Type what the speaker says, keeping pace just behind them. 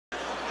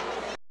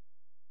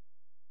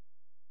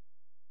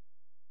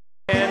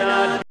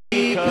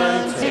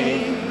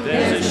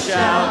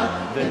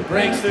that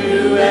breaks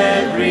through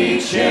every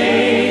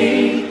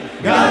chain.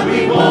 God,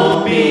 we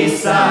won't be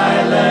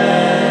silent.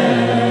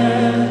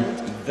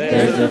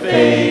 There's a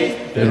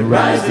faith that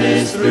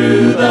rises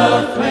through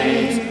the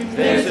flames.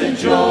 There's a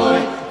joy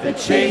that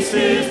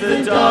chases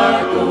the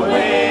dark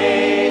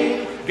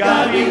away.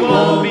 God, we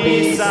won't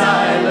be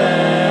silent.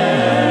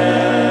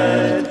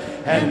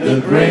 And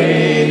the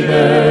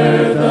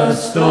greater the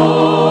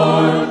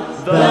storm,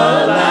 the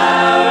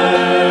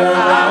louder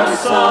our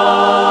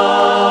song.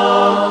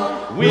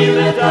 We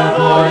lift our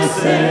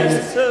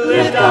voices,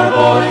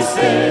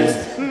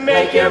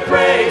 make your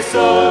praise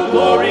so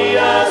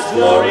glorious,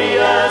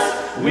 glorious.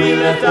 We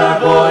lift our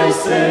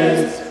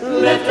voices,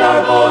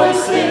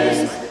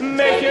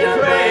 make your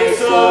praise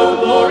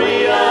so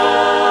glorious.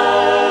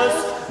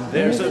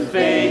 There's a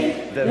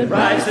faith that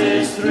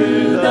rises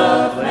through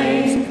the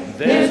flames.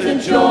 There's a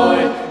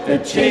joy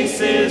that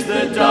chases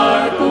the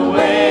dark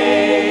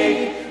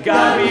away.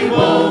 God, we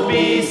won't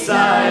be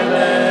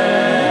silent.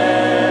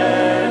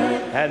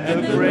 And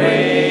the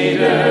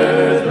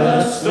greater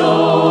the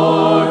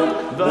storm,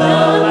 the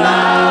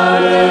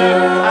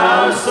louder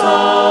our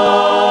song.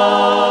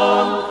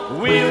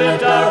 We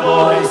lift our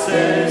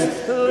voices,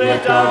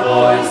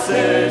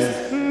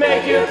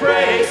 make your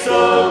praise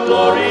so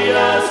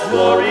glorious,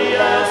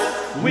 glorious.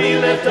 We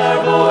lift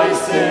our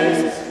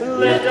voices,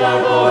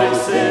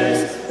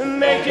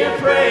 make your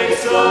praise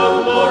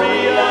so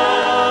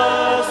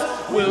glorious.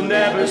 We'll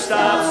never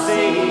stop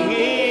singing,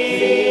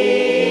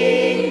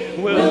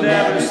 we'll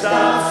never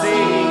stop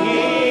singing,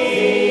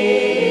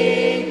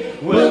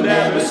 we'll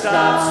never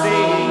stop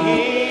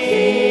singing,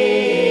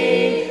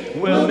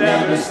 we'll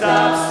never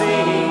stop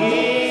singing.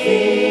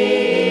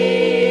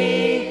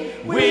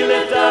 We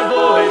lift our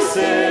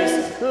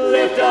voices,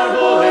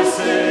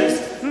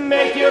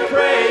 make your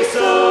praise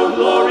so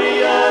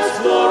glorious,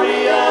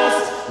 glorious.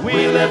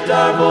 We lift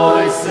our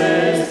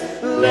voices,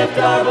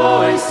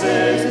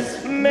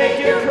 make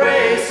your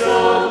praise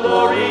so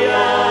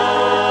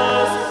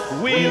glorious.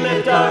 We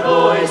lift our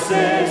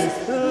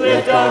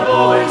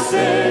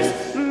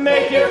voices,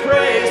 make your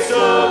praise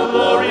so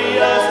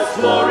glorious,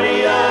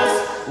 glorious.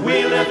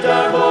 We lift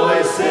our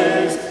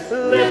voices,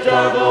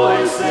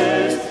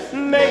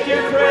 make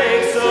your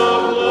praise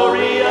so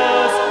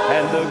glorious.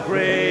 And the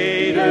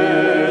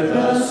greater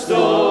the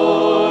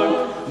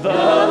storm, the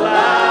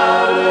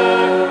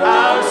louder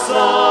our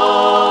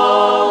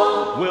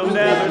song. We'll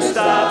never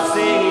stop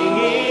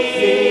singing,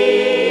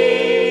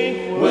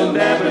 we'll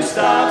never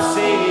stop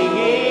singing,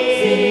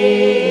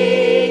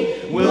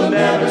 we'll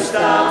never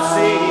stop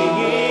singing,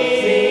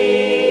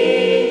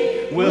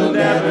 we'll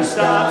never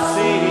stop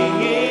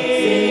singing,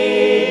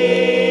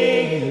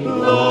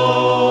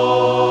 Lord.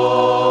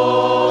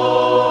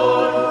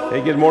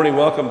 Hey, good morning.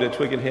 Welcome to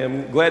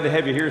Twickenham. Glad to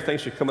have you here.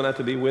 Thanks for coming out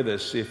to be with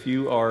us. If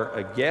you are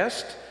a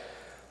guest,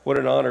 what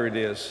an honor it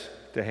is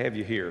to have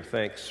you here.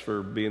 Thanks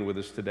for being with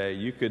us today.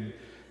 You could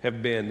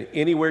have been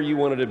anywhere you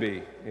wanted to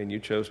be, and you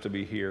chose to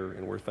be here,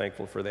 and we're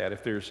thankful for that.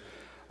 If there's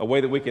a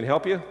way that we can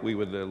help you, we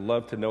would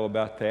love to know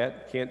about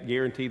that. Can't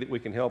guarantee that we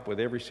can help with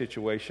every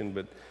situation,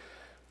 but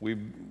a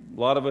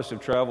lot of us have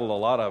traveled a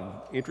lot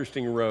of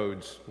interesting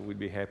roads. We'd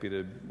be happy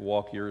to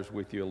walk yours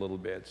with you a little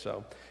bit.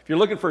 So if you're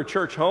looking for a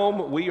church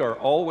home, we are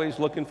always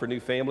looking for new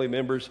family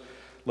members.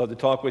 Love to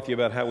talk with you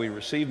about how we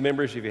receive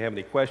members. If you have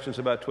any questions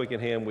about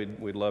Twickenham,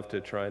 we'd love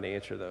to try and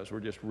answer those. We're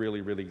just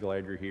really, really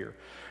glad you're here.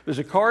 There's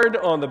a card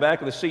on the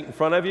back of the seat in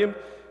front of you.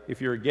 If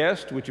you're a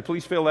guest, would you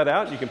please fill that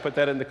out? You can put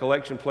that in the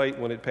collection plate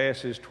when it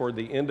passes toward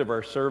the end of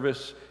our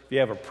service. If you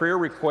have a prayer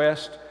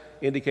request,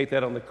 indicate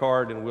that on the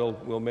card, and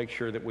we'll make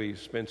sure that we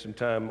spend some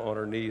time on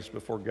our knees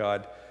before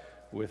God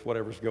with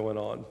whatever's going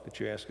on that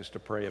you ask us to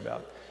pray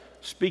about.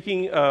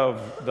 Speaking of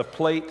the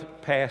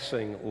plate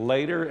passing,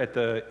 later at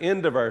the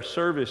end of our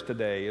service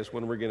today is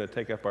when we're going to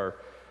take up our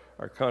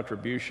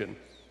contribution.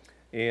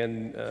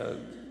 And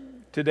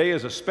today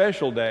is a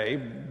special day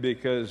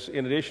because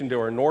in addition to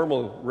our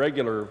normal,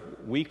 regular,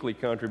 weekly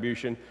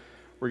contribution,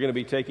 we're going to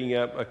be taking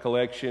up a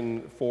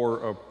collection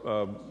for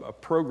a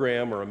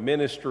program or a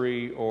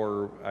ministry,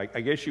 or I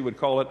guess you would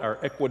call it our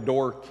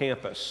Ecuador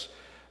campus.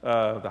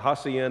 The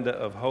Hacienda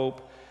of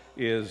Hope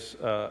is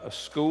a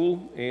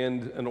school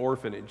and an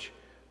orphanage,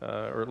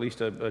 or at least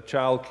a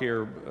child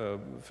care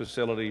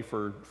facility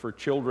for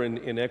children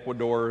in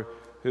Ecuador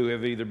who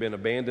have either been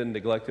abandoned,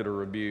 neglected,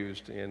 or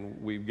abused.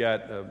 And we've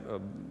got a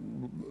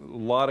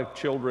lot of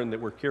children that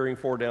we're caring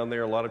for down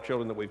there, a lot of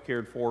children that we've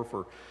cared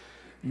for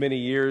many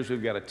years.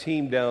 We've got a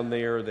team down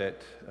there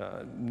that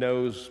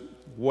knows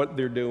what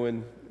they're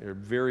doing. They're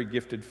very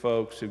gifted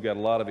folks who've got a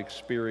lot of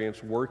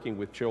experience working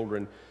with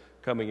children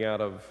coming out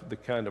of the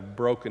kind of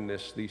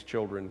brokenness these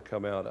children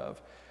come out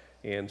of.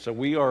 And so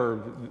we are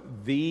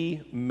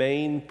the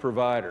main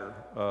provider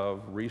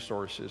of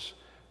resources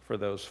for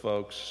those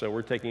folks. So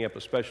we're taking up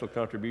a special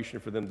contribution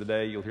for them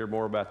today. You'll hear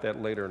more about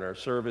that later in our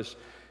service.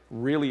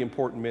 Really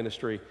important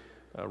ministry,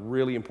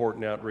 really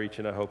important outreach,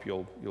 and I hope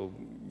you'll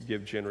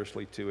give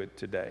generously to it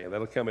today. And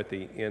that'll come at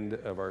the end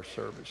of our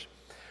service.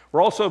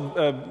 We're also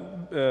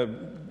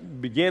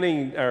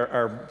beginning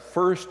our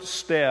first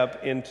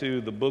step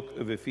into the book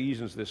of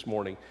Ephesians this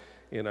morning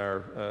in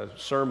our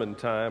sermon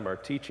time, our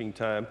teaching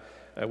time.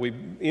 We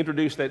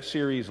introduced that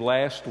series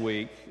last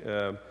week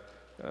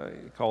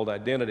called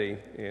Identity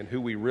and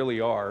Who We Really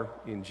Are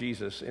in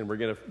Jesus, and we're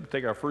going to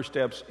take our first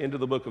steps into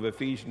the book of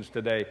Ephesians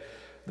today.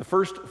 The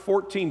first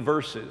 14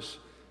 verses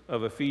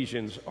of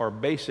Ephesians are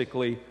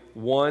basically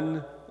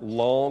one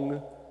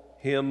long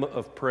hymn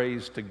of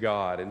praise to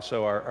God. And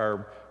so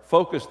our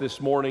focus this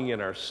morning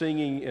in our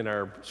singing, in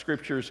our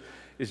scriptures,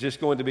 is just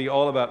going to be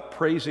all about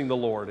praising the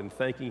Lord and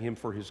thanking Him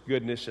for His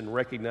goodness and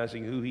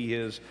recognizing who He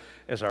is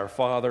as our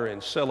Father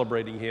and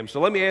celebrating Him. So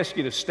let me ask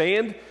you to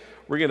stand.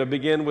 We're going to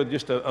begin with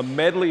just a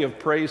medley of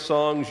praise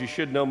songs. You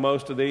should know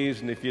most of these,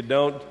 and if you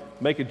don't,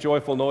 make a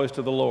joyful noise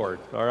to the Lord.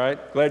 All right?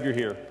 Glad you're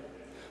here.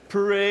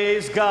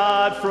 Praise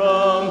God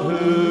from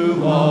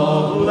whom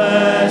all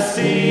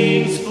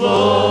blessings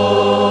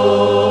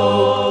flow.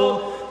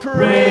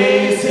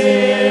 Praise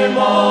Him,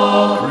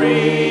 all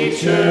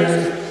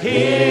creatures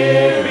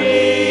here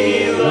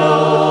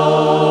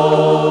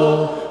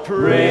below.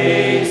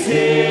 Praise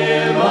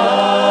Him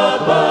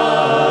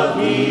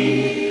above,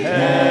 ye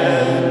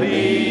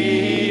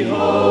heavenly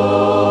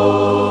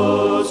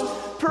hosts.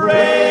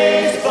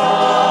 Praise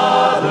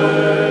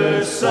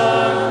Father,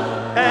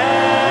 Son,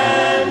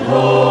 and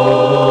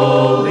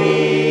Holy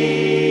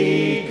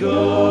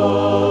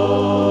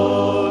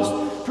Ghost.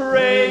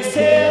 Praise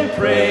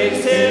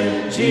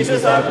Him,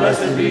 Jesus, our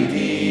blessed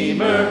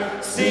Redeemer.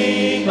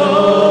 Sing,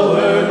 O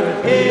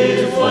earth,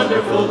 His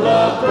wonderful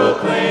love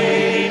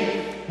proclaim.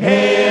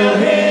 Hail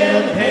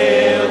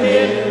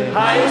Him,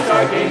 highest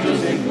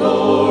archangels in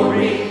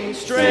glory.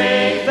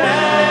 Strength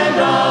and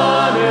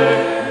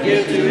honor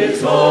give to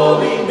His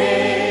holy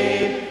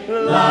name.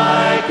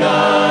 Like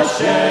a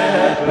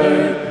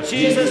shepherd,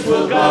 Jesus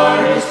will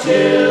guard His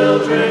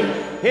children.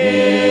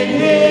 In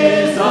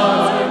His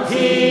arms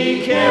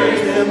He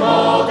carries them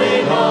all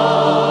day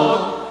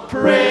long.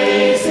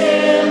 Praise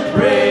Him,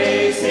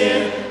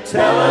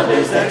 tell of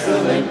His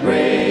excellent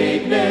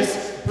greatness.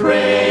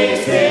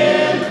 Praise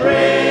Him,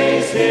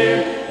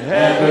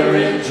 ever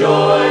in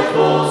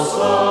joyful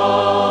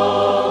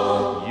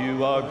song.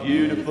 You are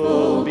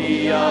beautiful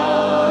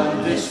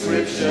beyond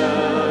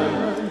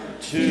description,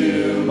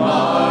 too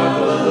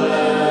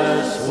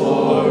marvelous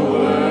for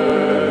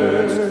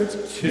words,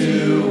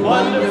 too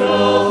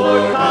wonderful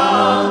for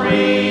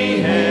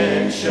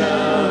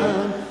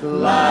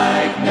comprehension,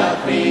 like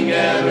nothing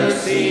ever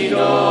seen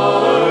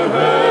or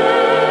heard.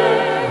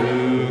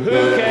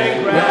 Who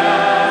can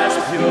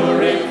grasp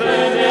your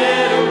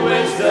infinite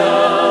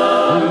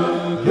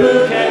wisdom?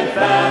 Who can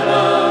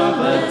fathom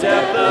the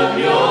depth of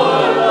your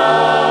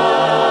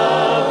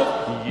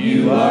love?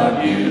 You are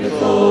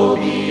beautiful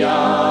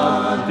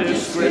beyond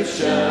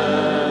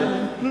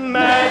description,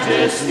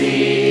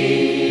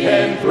 majesty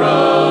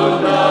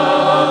enthroned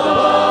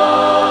above.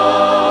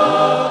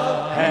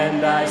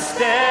 And I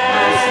stand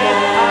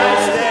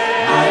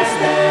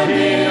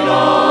in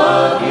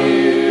awe of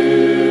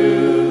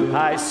you.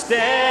 I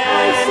stand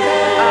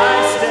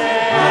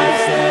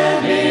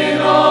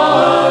in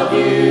awe of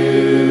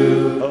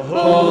you, a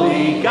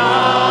holy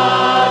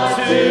God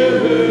to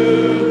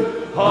whom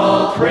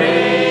all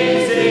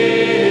praise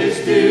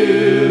is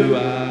due.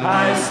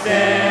 I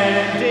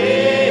stand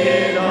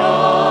in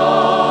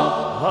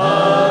awe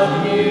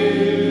of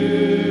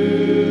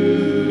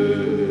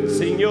you.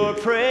 Sing your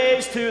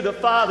praise to the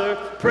Father,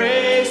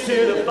 praise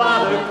to the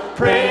Father,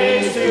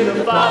 praise to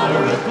the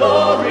Father of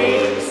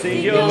glory.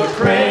 Sing your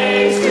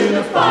praise to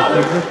the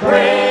Father,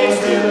 praise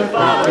to the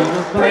Father,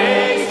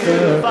 praise to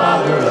the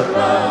Father of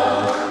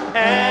love.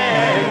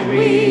 And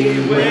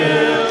we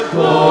will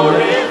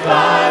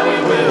glorify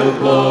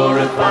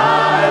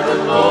the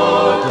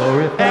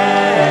Lord.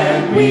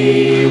 And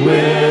we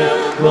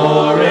will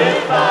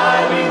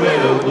glorify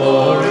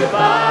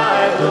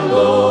the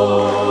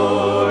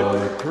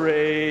Lord.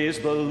 Praise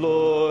the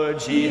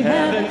Lord, ye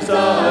heavens,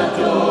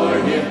 adore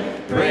Him.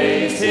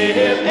 Praise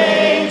Him,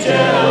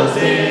 angels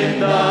in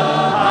the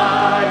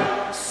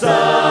high.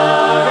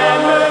 Sun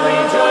and moon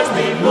rejoice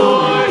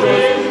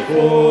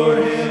before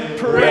Him.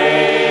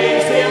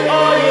 Praise Him,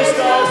 all ye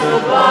stars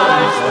of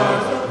light.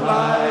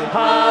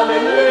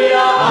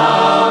 Hallelujah,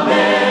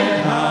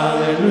 amen.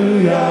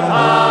 Hallelujah,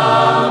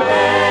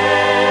 amen.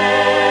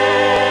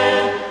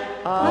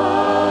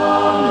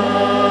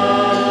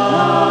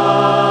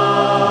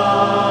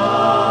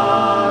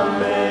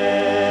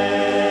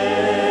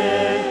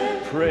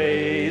 Amen.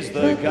 Praise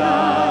the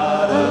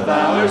God of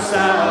our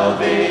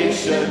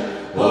salvation.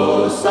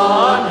 Hosts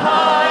on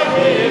high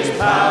His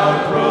power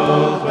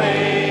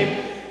proclaim.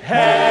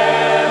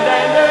 Heaven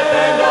and earth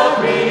and all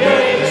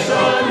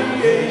creation,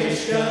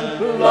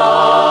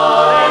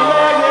 laud and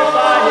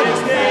magnify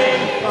His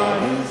name.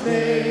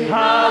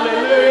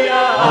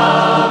 Hallelujah,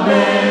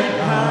 amen.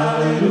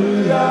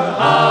 Hallelujah,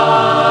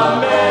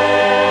 amen.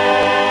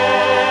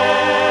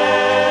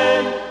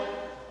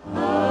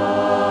 Amen.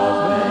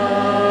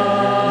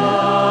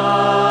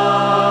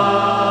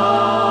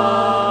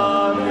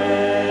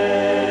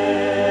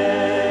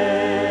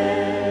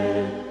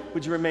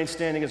 would you remain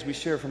standing as we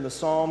share from the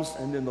Psalms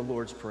and then the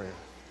Lord's Prayer?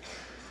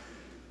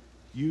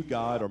 You,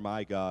 God, are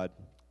my God.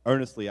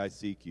 Earnestly I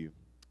seek you.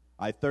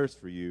 I thirst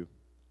for you.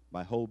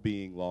 My whole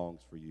being longs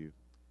for you.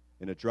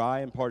 In a dry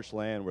and parched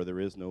land where there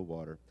is no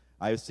water,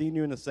 I have seen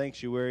you in the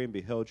sanctuary and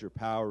beheld your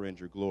power and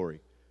your glory.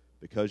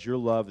 Because your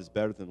love is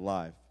better than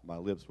life, my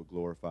lips will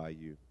glorify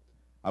you.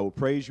 I will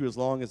praise you as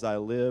long as I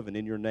live, and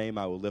in your name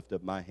I will lift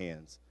up my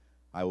hands.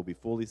 I will be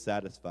fully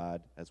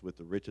satisfied as with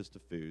the richest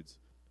of foods.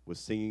 With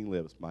singing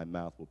lips, my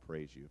mouth will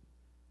praise you.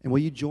 And will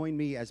you join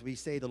me as we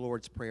say the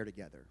Lord's Prayer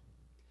together?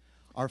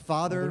 Our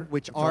Father,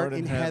 which art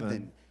in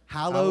heaven,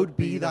 hallowed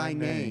be thy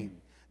name.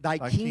 Thy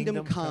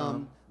kingdom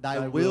come,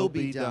 thy will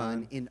be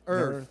done, in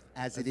earth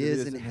as it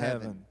is in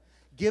heaven.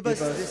 Give us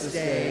this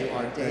day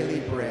our daily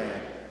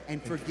bread,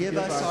 and forgive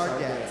us our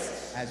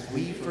debts as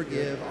we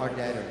forgive our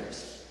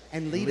debtors.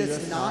 And lead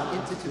us not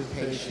into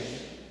temptation,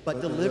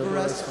 but deliver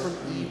us from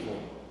evil.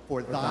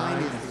 For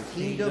thine is the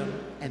kingdom,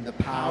 and the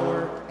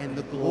power, and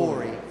the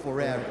glory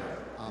forever.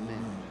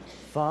 Amen.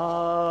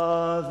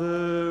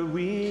 Father,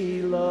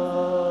 we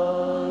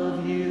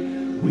love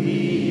you.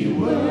 We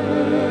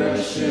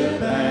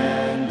worship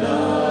and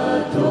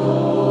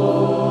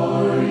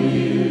adore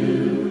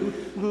you.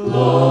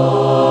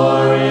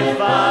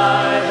 Glorify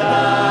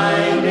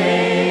thy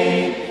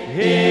name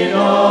in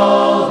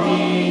all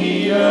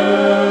the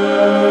earth.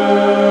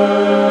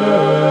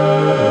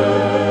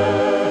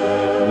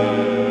 We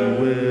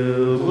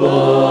will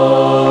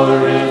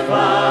glorify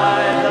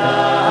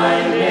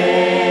thy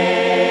name.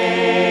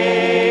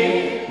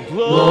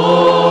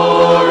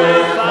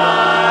 Glorify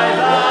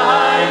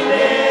thy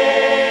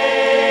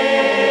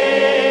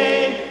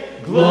name.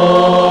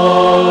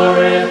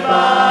 Glorify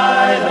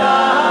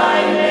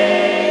thy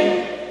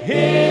name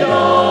in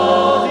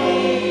all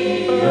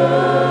the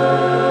earth.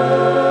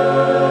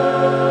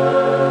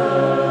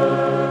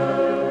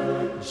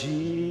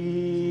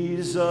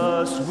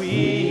 Jesus,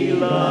 we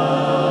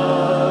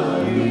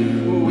love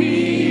you.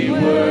 We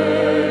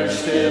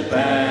worship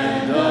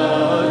and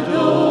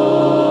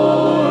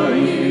adore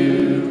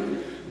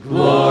you.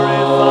 Glorify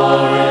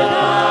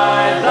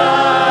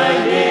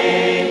thy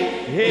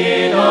name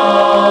in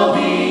all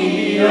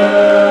the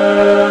earth.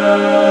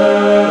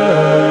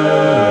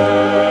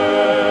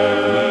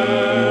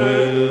 We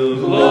will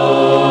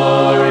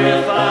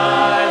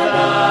glorify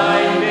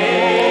thy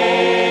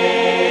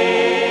name.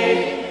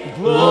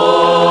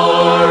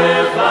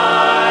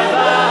 Glorify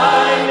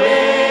thy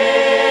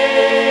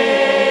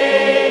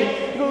name.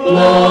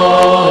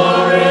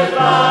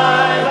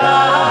 Glorify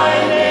thy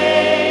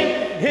name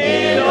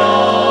in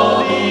all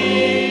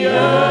the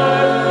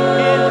earth.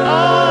 In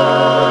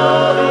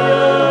all the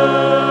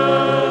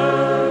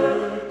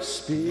earth.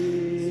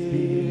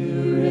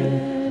 Spirit,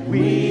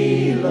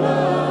 we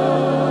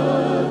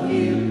love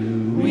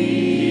you.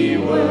 We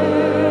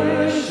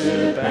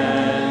worship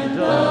and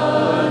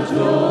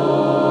adore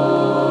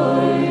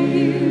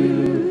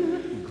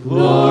you.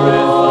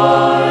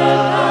 Glorify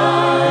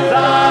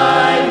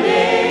thy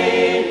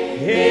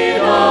name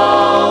in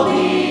all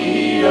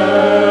the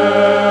earth.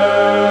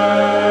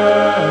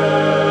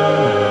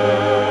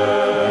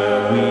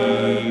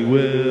 We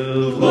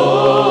will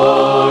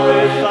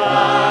glorify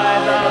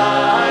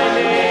thy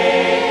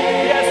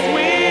name. Yes,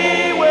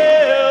 we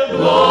will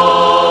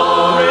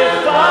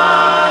glorify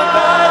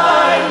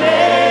thy name.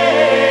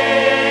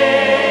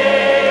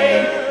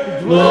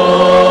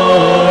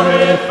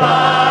 Glorify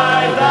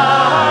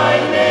thy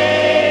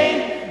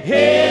name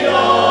in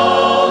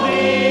all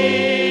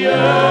the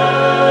earth.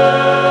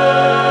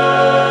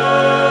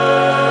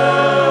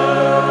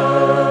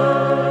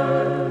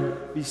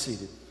 Be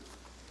seated.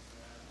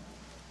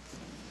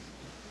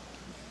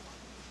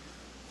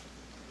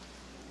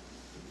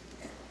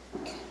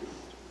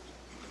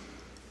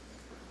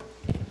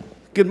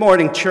 Good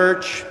morning,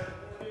 church.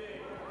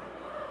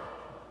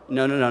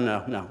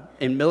 No.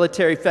 In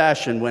military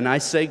fashion, when I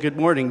say good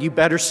morning, you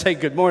better say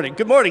good morning.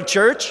 Good morning,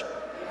 church.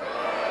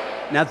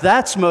 Now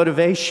that's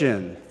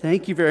motivation.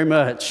 Thank you very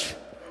much.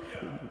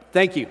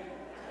 Thank you.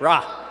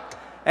 Rah.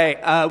 Hey,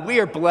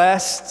 we are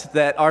blessed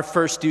that our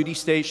first duty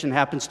station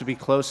happens to be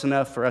close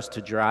enough for us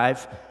to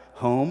drive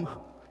home.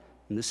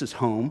 And this is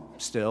home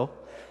still.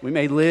 We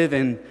may live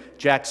in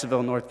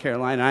Jacksonville, North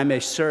Carolina. I may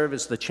serve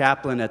as the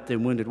chaplain at the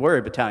Wounded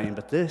Warrior Battalion,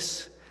 but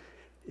this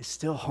is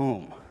still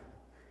home.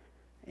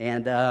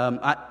 And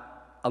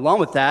along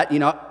with that,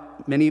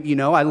 many of you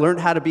know, I learned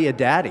how to be a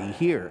daddy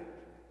here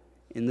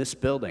in this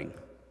building.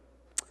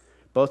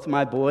 Both of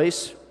my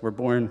boys were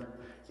born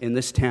in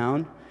this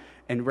town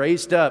and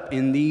raised up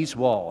in these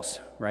walls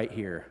right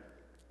here.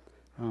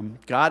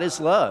 God is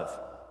love.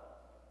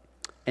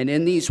 And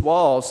in these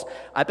walls,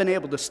 I've been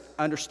able to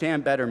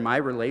understand better my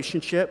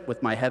relationship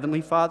with my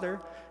Heavenly Father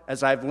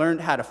as I've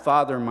learned how to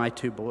father my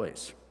two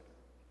boys.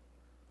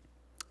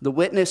 The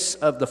witness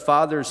of the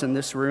fathers in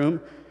this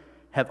room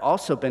have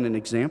also been an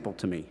example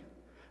to me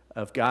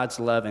of God's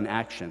love in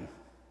action.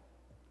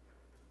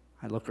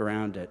 I look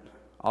around at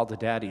all the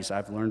daddies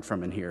I've learned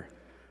from in here.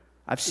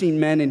 I've seen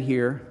men in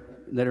here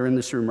that are in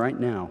this room right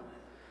now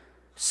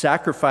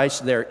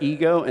sacrificed their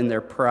ego and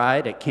their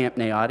pride at Camp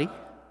Naoti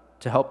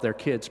to help their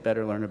kids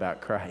better learn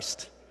about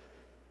Christ.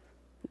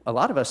 A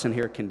lot of us in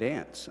here can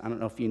dance. I don't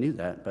know if you knew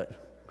that,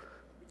 but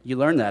you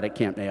learned that at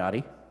Camp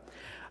Naoti.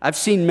 I've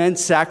seen men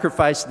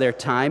sacrifice their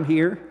time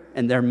here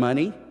and their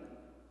money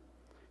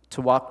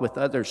to walk with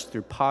others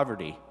through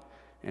poverty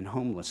and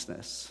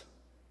homelessness.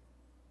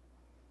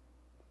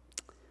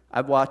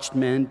 I've watched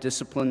men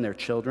discipline their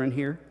children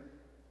here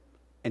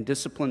and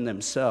discipline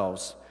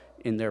themselves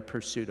in their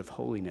pursuit of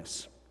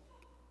holiness.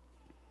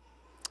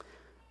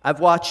 I've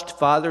watched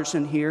fathers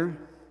in here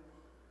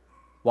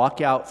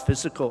walk out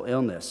physical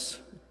illness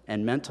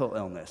and mental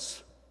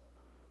illness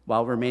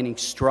while remaining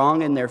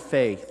strong in their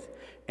faith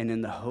and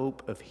in the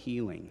hope of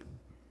healing.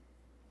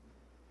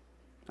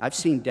 I've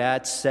seen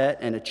dads set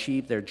and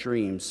achieve their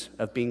dreams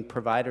of being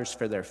providers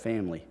for their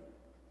family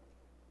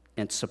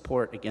and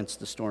support against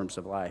the storms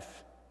of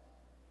life.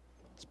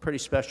 It's a pretty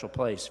special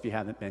place if you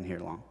haven't been here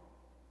long.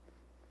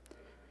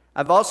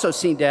 I've also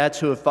seen dads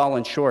who have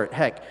fallen short.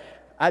 Heck,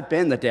 I've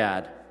been the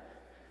dad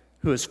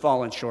who has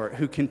fallen short,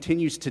 who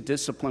continues to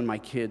discipline my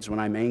kids when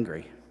I'm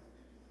angry,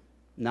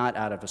 not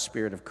out of a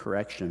spirit of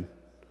correction,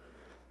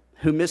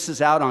 who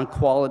misses out on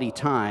quality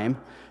time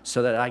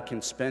so that I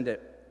can spend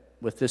it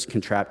with this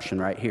contraption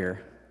right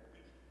here,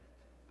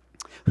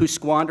 who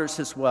squanders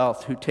his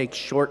wealth, who takes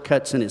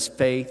shortcuts in his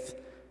faith,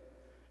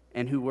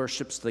 and who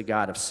worships the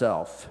god of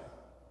self.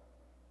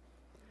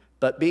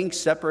 But being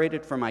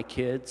separated from my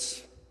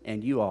kids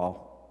and you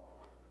all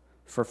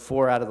for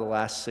 4 out of the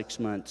last 6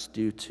 months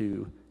due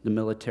to the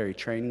military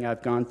training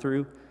I've gone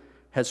through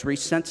has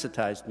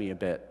resensitized me a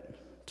bit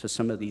to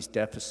some of these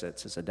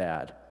deficits as a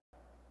dad.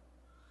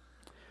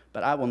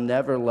 But I will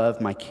never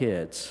love my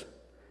kids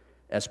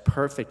as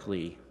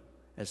perfectly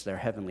as their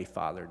Heavenly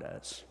Father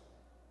does.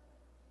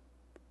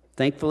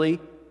 Thankfully,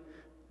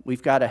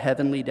 we've got a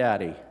Heavenly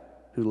Daddy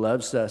who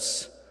loves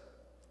us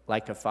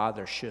like a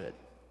father should,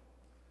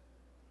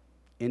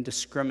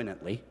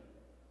 indiscriminately,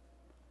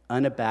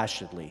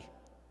 unabashedly,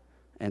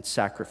 and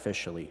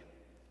sacrificially.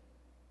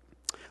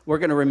 We're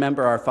going to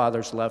remember our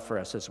Father's love for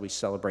us as we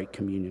celebrate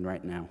communion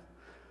right now.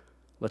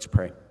 Let's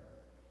pray.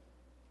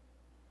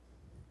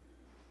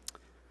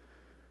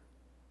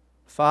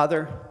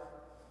 Father,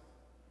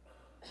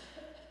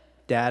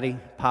 Daddy,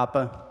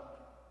 Papa,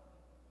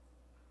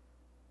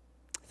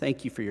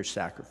 thank you for your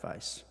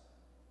sacrifice.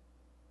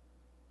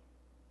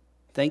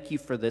 Thank you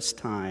for this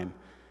time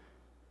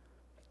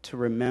to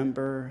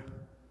remember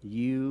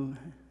you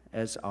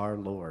as our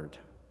Lord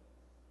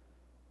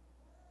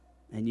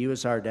and you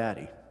as our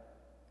Daddy,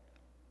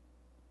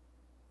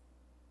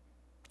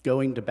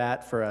 going to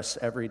bat for us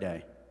every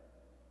day,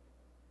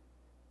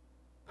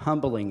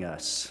 humbling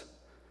us,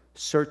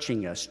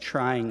 searching us,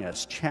 trying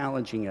us,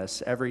 challenging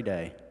us every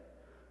day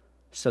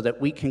so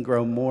that we can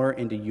grow more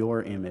into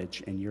your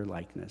image and your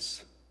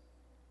likeness.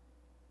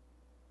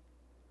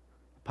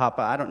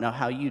 Papa, I don't know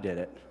how you did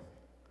it,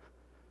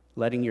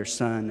 letting your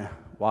son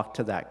walk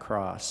to that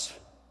cross.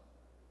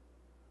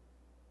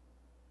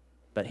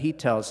 But he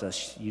tells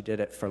us you did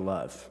it for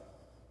love.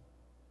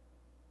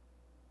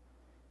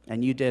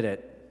 And you did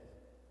it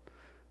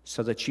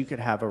so that you could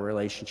have a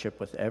relationship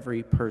with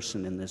every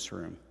person in this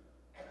room.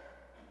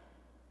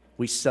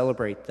 We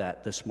celebrate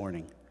that this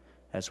morning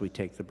as we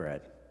take the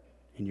bread.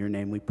 In your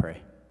name we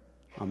pray.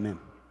 Amen.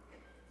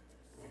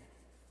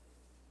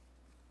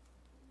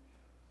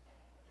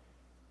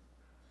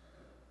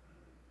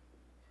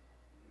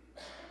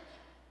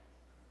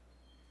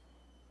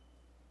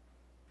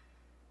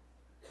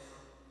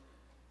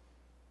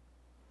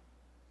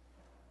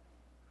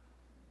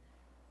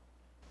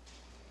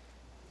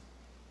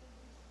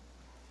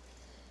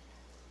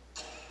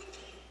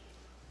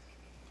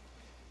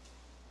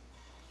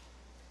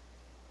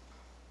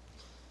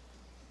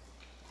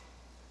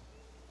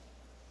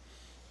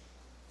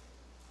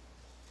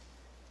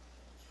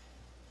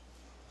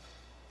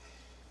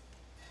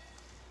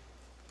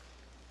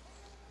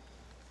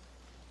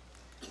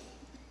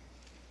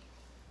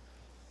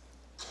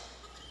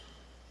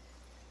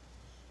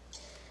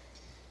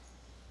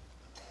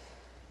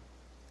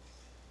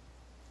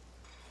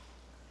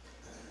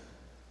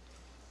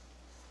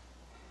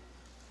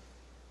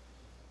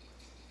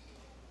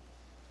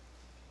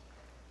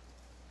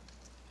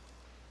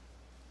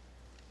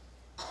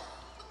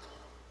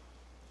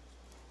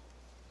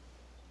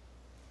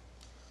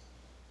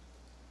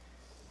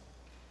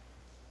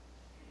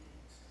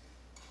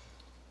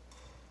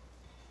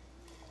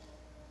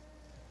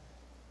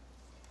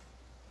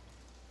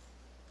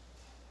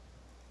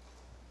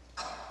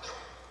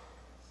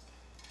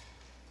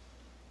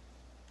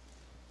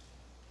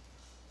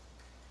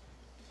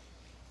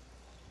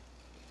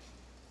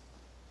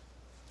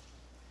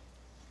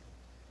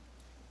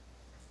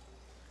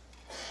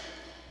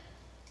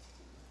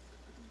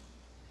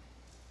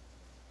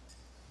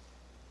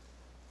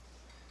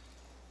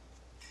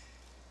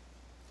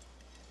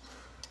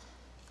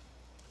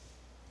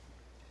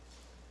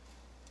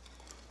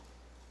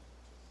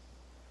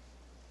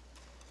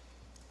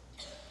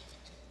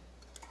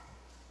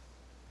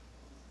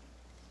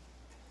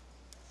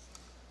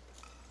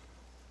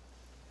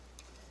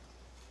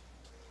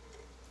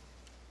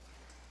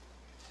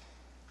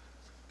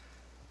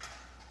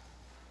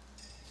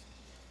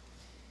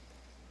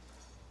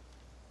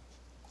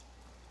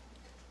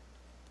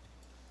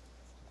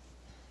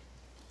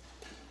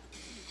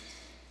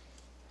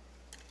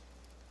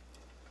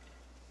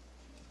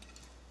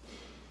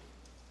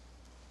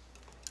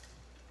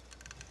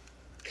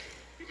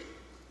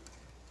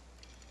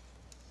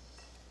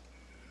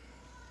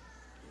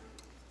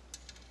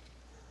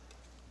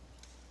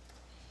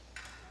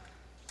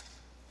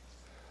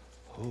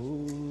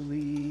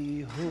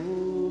 Holy,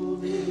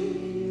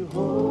 holy,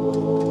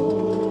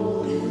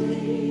 holy,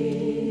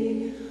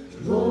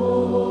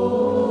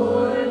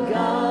 Lord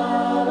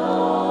God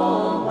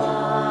Almighty.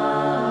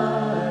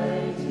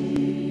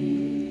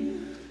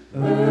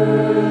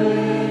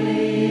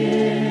 Early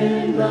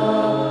in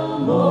the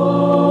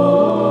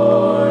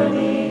morning,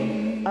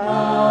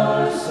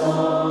 our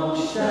song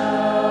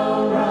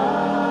shall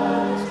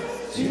rise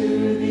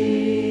to thee.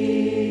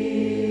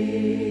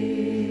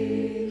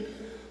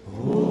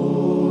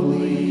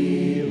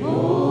 Holy,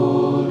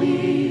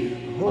 holy,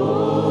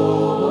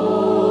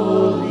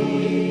 holy,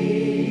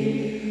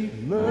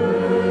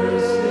 merciful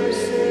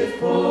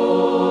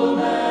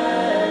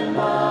and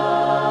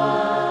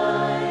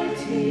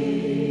mighty,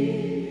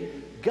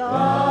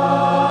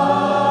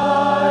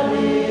 God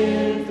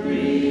in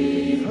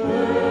three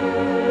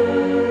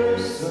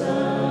persons,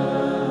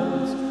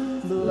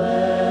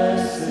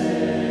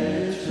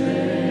 blessed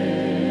Trinity.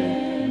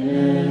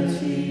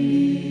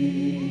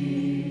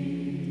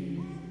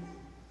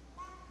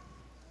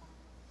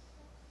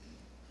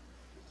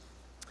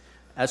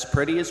 As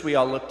pretty as we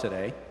all look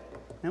today,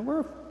 and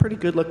we're a pretty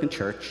good looking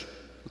church,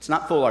 let's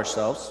not fool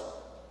ourselves.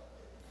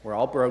 We're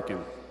all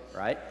broken,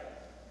 right?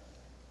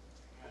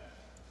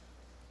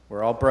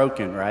 We're all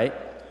broken, right?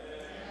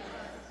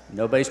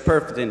 Nobody's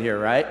perfect in here,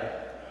 right?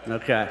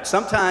 Okay.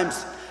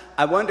 Sometimes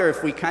I wonder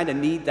if we kind of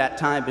need that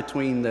time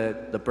between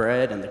the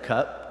bread and the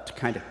cup to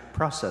kind of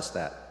process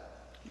that,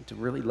 to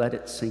really let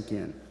it sink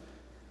in.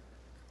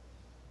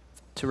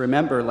 To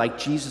remember, like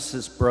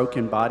Jesus'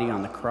 broken body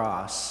on the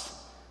cross,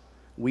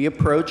 we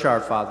approach our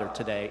Father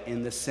today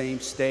in the same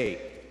state,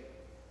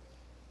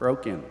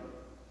 broken,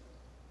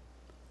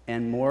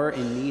 and more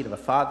in need of a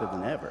Father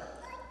than ever.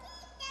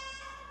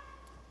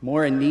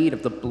 More in need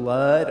of the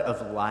blood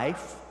of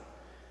life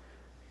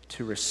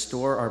to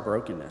restore our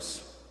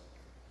brokenness.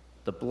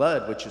 The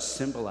blood which is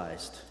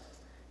symbolized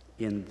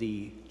in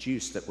the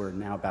juice that we're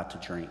now about to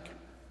drink.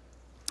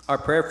 Our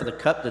prayer for the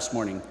cup this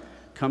morning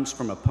comes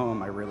from a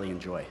poem I really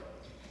enjoy.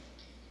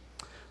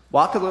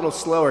 Walk a little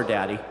slower,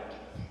 Daddy,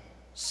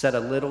 said a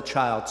little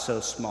child so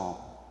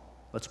small.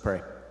 Let's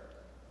pray.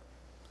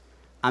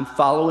 I'm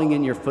following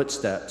in your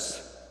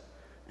footsteps,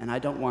 and I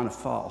don't want to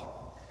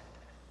fall.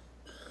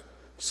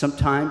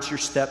 Sometimes your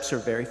steps are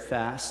very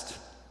fast.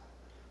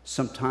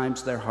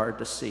 Sometimes they're hard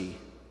to see.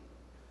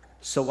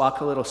 So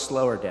walk a little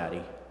slower,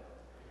 Daddy,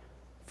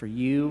 for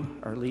you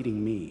are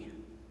leading me.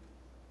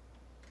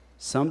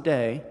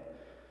 Someday,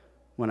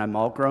 when I'm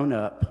all grown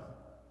up,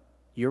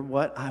 you're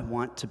what I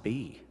want to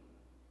be.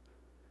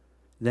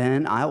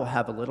 Then I will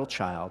have a little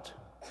child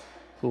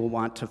who will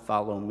want to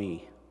follow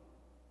me.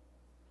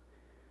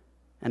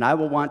 And I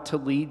will want to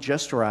lead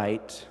just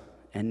right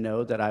and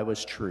know that I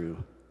was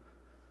true.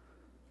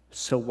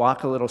 So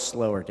walk a little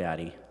slower,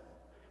 Daddy,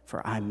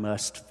 for I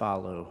must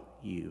follow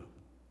you.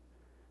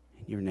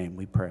 In your name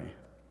we pray.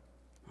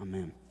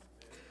 Amen.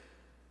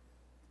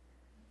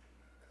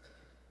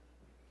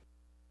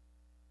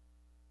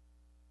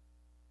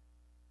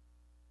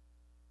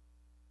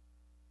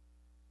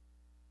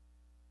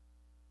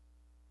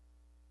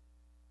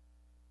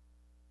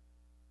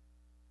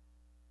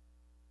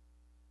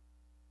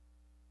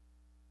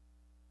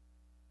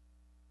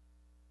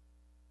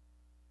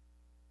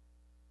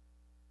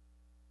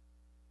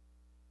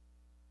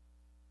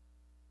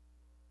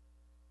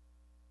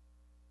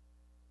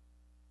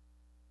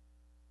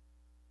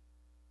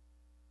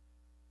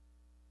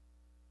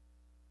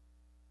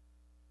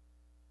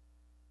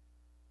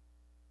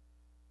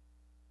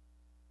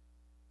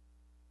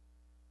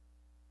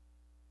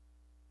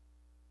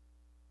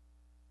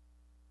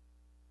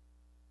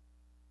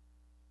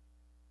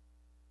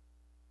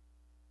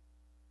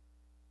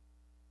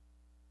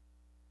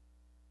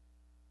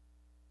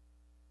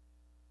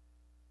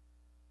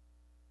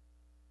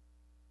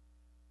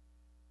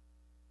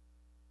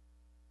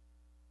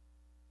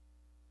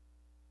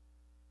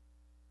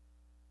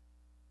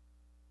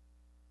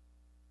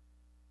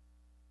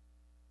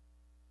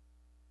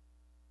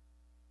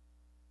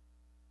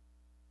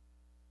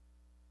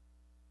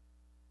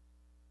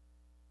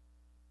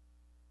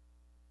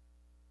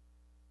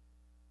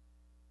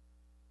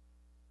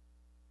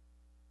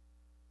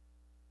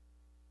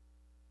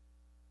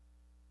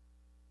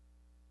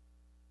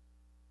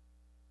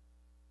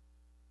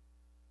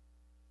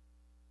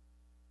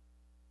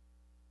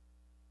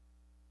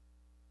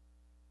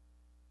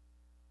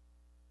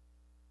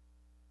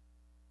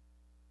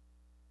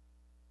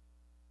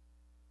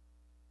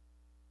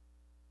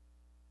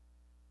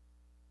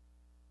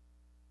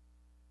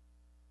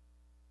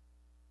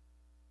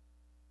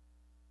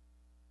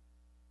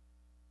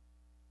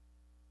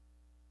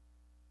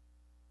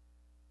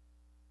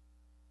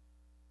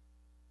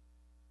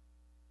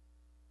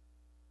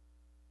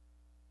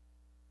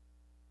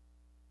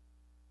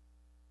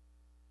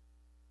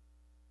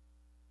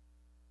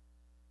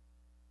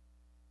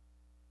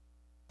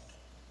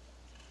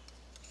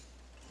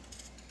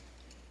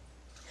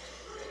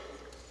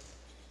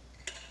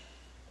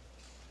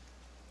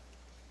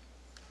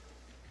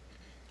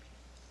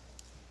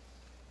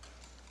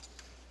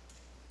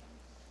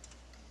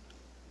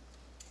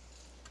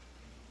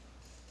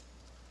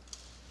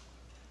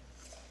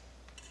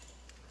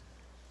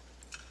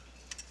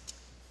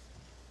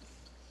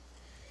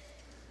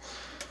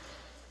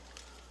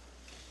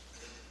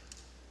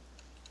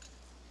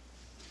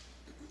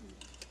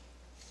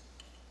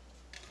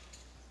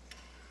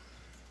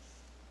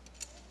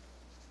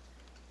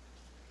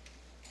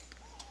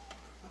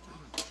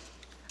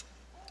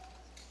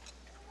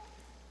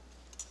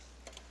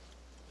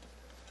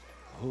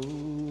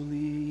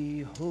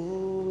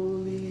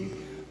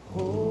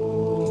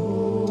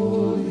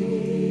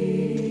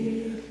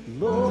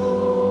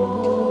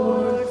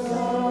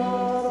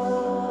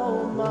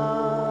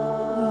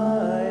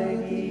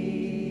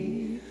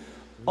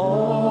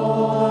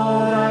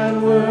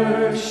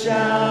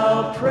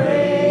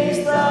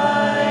 praise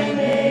thy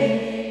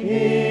name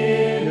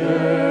in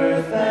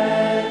earth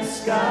and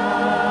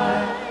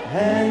sky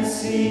and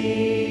sea.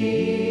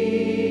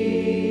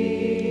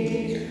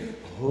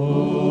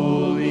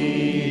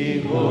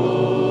 Holy,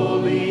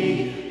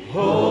 holy,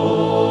 holy,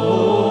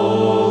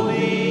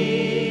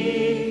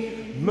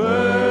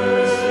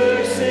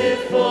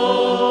 merciful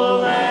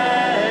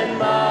and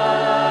mighty,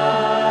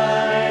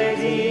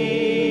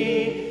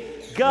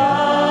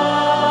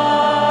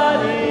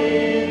 God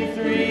in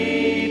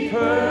three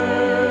persons,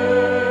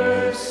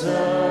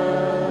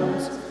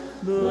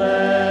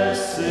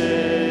 blessed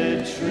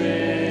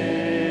Trinity.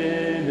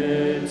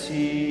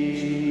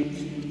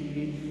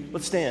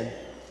 Let's stand.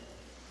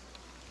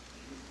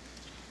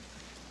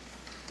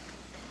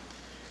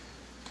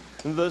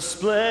 The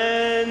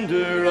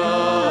splendor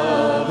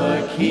of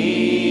the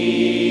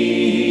King,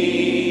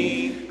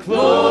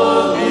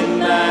 clothed in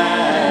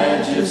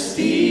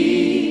majesty,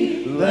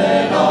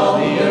 let all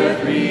the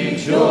earth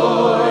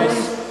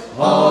rejoice,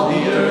 all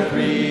the earth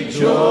rejoice.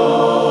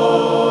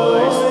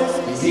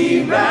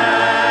 He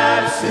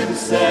wraps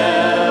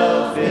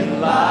himself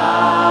in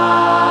light,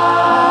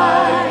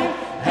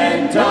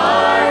 and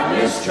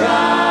darkness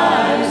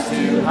tries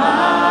to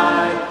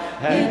hide,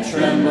 and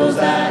trembles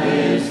at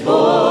his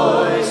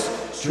voice,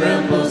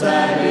 trembles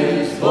at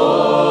his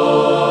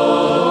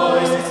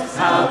voice.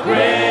 How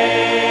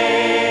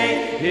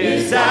great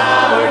is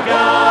our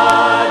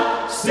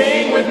God!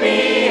 Sing with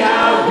me,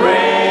 how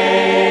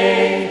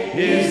great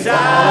is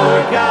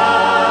our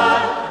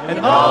God! And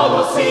all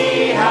will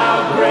see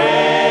how great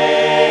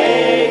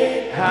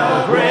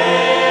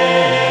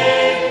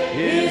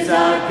is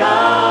our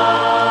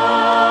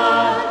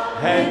God.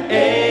 And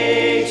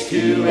age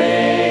to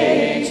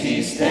age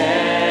he stands,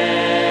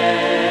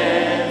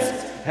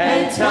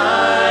 and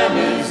time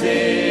is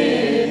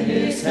in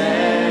his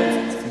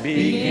hands,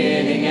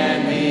 beginning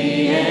and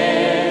the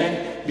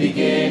end,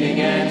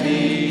 beginning and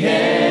the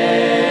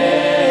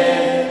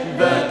end.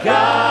 The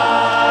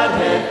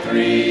Godhead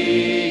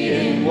three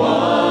in one,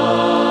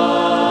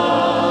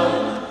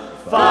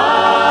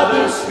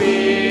 Father,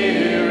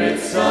 Spirit,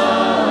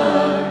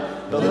 Son,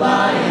 the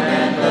Lion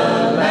and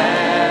the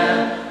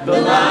Lamb,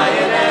 the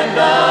Lion and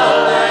the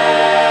Lamb.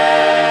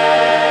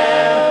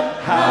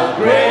 How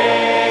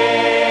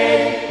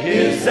great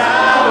is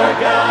our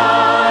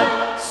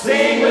God!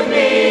 Sing with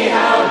me,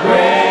 how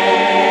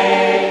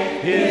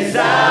great is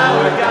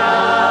our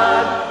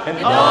God!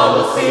 And all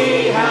will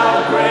see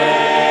how great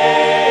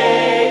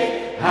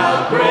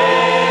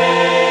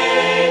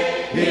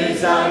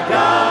is our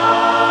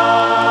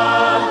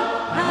God.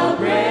 How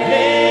great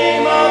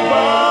name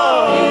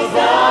above is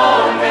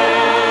our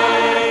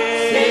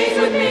name.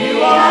 Sing with me,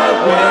 you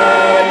are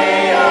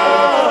worthy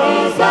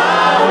of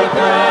our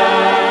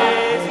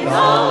praise. And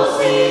all will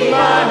see,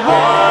 my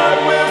heart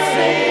will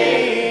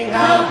sing,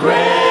 how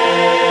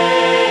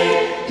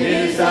great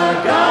is our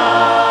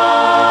God.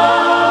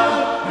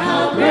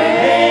 How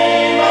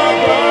great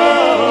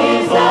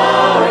is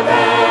our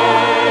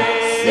name.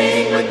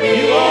 Sing with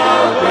me, you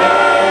are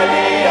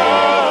worthy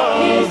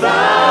of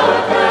our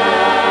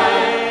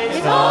praise.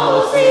 And all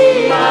will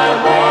see, my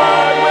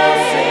heart will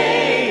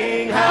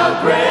sing,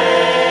 how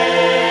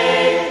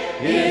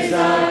great is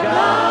our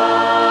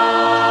God.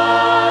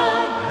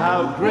 How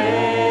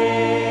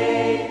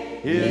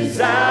great is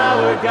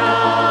our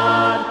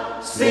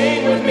God.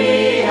 Sing with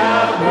me,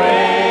 how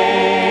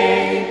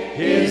great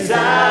is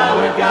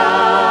our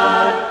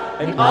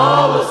God. And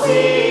all will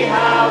see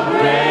how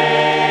great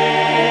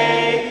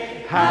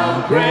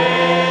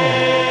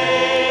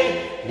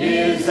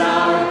is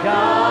our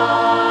God.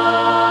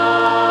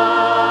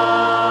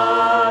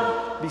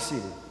 Be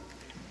seated.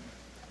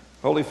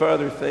 Holy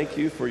Father, thank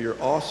you for your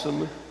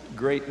awesome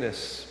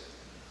greatness,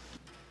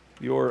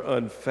 your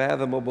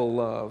unfathomable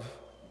love,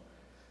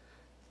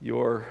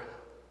 your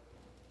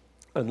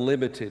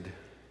unlimited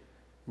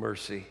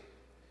mercy,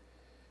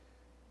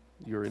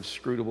 your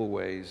inscrutable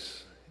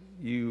ways.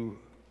 You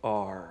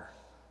are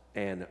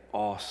an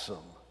awesome,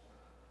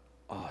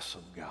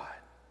 awesome God.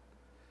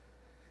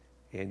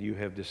 And you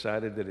have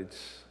decided that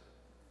it's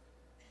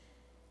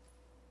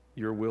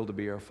your will to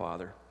be our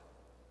Father.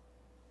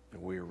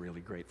 And we are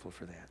really grateful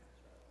for that.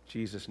 In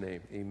Jesus'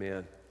 name,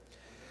 amen.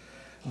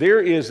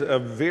 There is a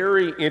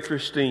very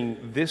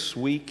interesting this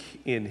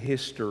week in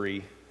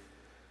history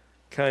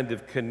kind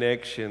of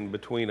connection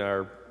between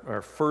our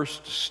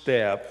first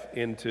step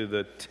into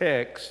the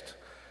text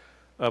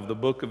of the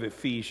book of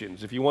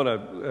Ephesians. If you want to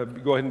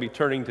go ahead and be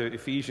turning to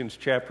Ephesians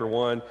chapter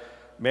 1,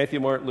 Matthew,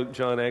 Mark, Luke,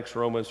 John, Acts,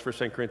 Romans,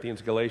 1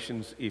 Corinthians,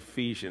 Galatians,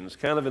 Ephesians,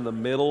 kind of in the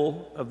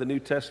middle of the New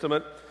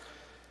Testament.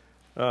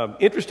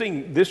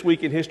 Interesting this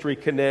week in history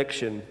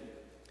connection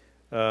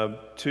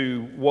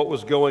to what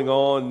was going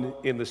on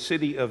in the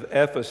city of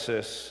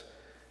Ephesus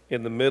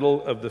in the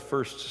middle of the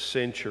first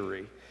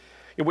century.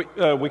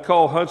 We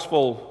call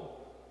Huntsville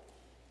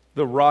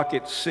the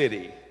Rocket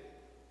City,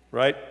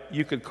 right?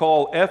 You could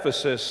call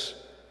Ephesus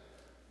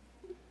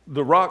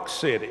the Rock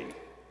City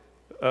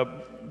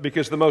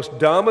because the most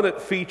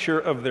dominant feature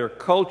of their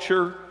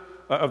culture,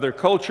 of their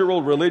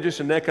cultural, religious,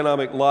 and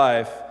economic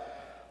life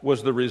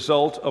was the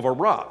result of a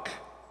rock,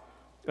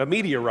 a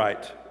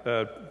meteorite,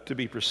 to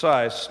be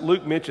precise.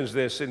 Luke mentions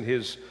this in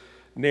his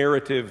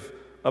narrative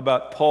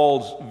about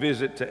Paul's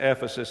visit to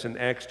Ephesus in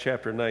Acts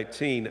chapter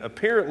 19.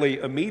 Apparently,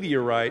 a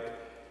meteorite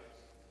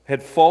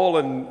had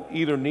fallen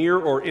either near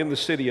or in the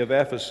city of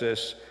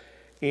Ephesus,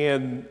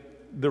 and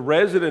the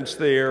residents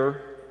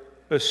there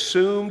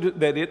assumed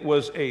that it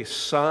was a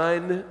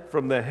sign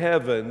from the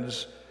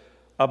heavens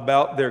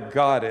about their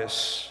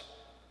goddess,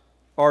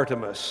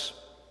 Artemis,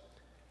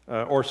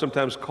 or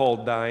sometimes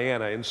called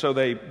Diana. And so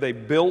they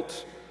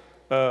built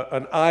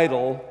an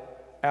idol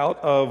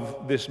out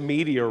of this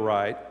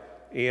meteorite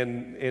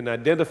and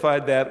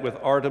identified that with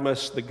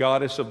Artemis, the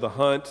goddess of the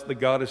hunt, the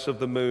goddess of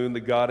the moon, the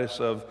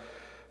goddess of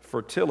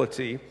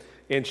fertility.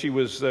 And she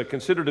was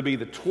considered to be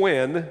the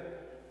twin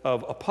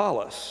of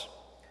Apollos.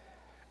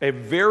 A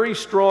very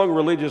strong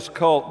religious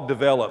cult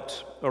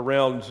developed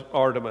around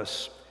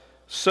Artemis.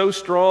 So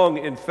strong,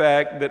 in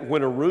fact, that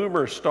when a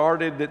rumor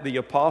started that the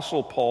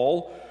Apostle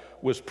Paul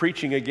was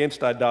preaching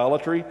against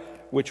idolatry,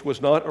 which was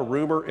not a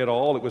rumor at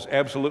all, it was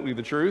absolutely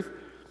the truth.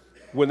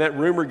 When that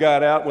rumor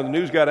got out, when the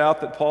news got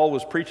out that Paul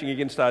was preaching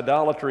against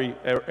idolatry,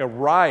 a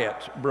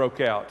riot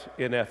broke out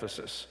in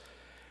Ephesus.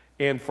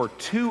 And for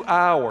 2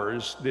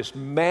 hours, this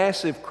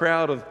massive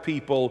crowd of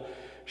people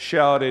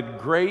shouted,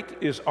 "Great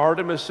is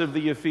Artemis of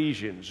the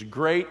Ephesians,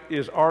 great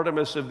is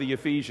Artemis of the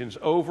Ephesians,"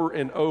 over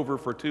and over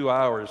for 2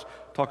 hours.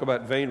 Talk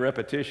about vain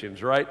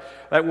repetitions, right?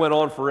 That went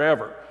on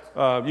forever.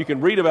 You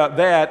can read about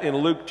that in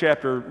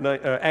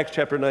Acts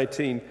chapter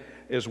 19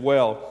 as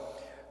well.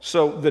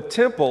 So the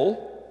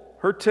temple,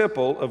 her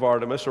temple of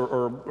Artemis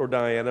or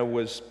Diana,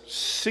 was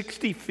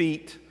 60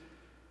 feet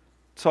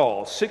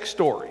tall, 6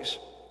 stories,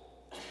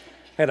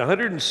 had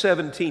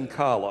 117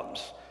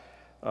 columns.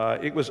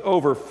 It was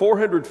over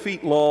 400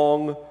 feet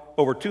long,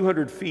 over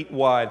 200 feet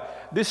wide.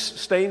 This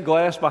stained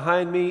glass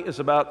behind me is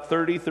about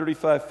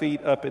 35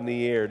 feet up in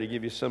the air, to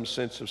give you some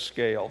sense of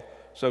scale.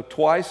 So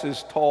twice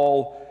as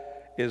tall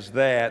as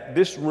that.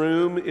 This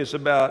room is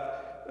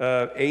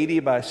about 80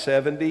 by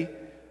 70.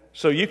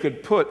 So you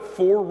could put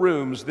 4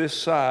 rooms this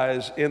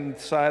size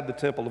inside the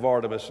temple of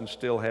Artemis and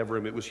still have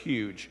room. It was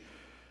huge.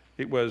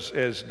 It was,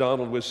 as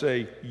Donald would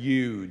say,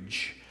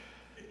 huge.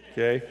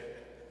 Okay?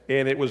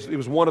 And it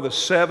was one of the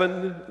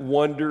 7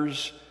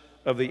 wonders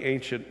of the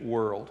ancient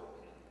world.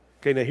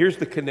 Okay, now here's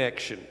the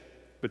connection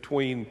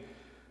between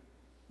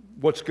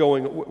what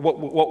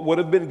would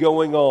have been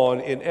going on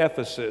in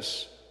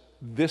Ephesus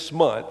this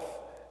month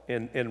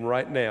and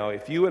right now.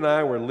 If you and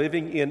I were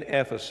living in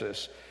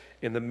Ephesus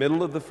in the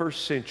middle of the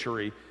 1st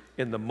century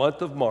in the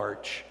month of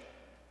March,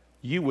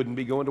 you wouldn't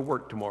be going to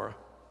work tomorrow.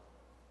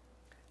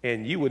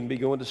 And you wouldn't be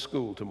going to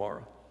school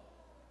tomorrow.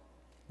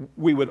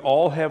 We would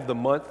all have the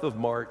month of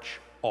March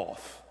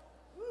off.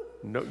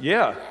 No,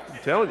 yeah, I'm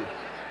telling you.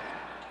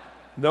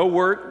 No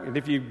work.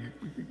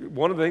 And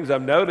one of the things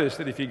I've noticed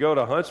that if you go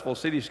to Huntsville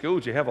City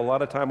Schools, you have a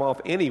lot of time off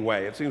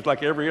anyway. It seems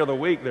like every other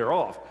week they're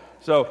off.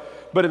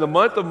 But in the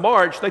month of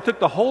March, they took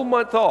the whole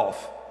month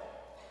off.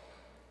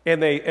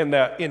 And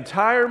the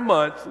entire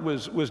month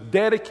was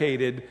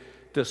dedicated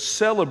to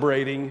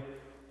celebrating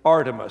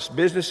Artemis.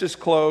 Businesses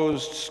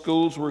closed,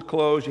 schools were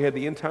closed. You had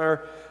the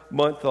entire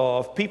month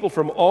off. People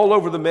from all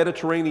over the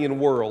Mediterranean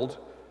world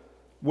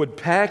would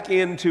pack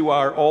into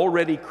our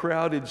already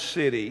crowded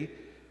city,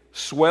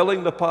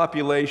 swelling the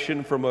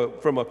population from a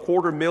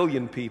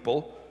 250,000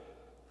 people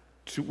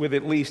with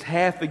at least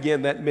half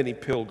again that many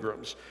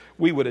pilgrims.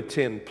 We would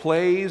attend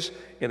plays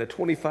in a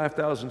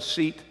 25,000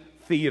 seat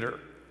theater.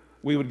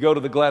 We would go to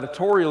the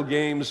gladiatorial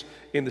games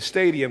in the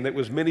stadium that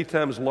was many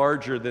times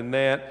larger than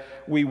that.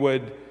 We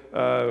would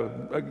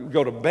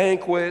go to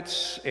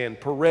banquets and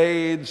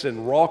parades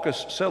and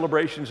raucous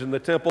celebrations in the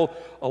temple.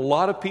 A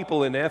lot of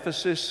people in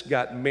Ephesus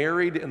got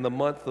married in the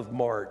month of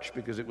March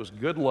because it was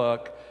good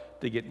luck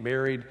to get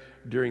married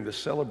during the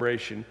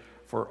celebration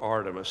for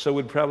Artemis. So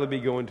we'd probably be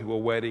going to a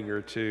wedding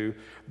or two.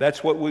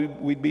 That's what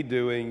we'd be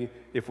doing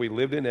if we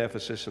lived in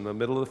Ephesus in the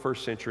middle of the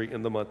 1st century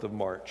in the month of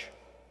March.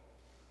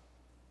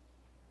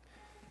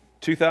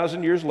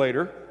 2,000 years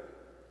later,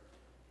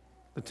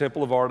 the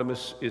temple of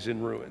Artemis is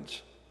in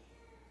ruins.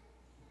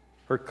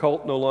 Her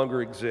cult no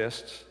longer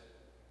exists.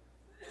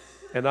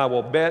 And I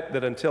will bet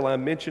that until I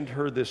mentioned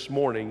her this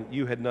morning,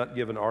 you had not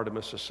given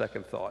Artemis a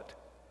second thought.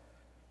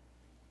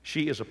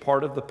 She is a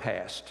part of the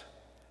past,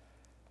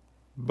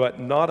 but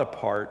not a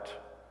part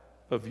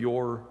of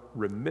your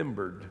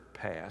remembered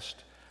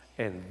past,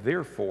 and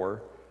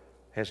therefore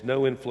has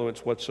no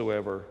influence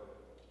whatsoever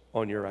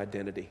on your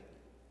identity.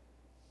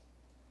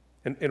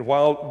 And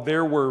while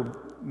there are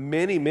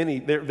many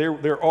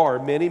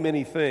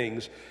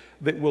things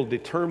that will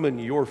determine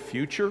your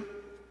future,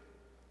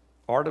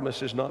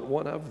 Artemis is not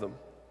one of them.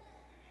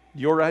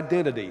 Your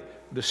identity,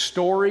 the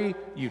story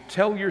you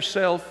tell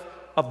yourself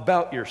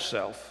about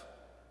yourself,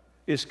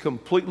 is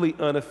completely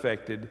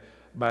unaffected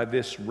by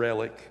this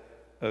relic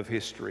of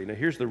history. Now,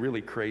 here's the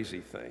really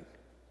crazy thing.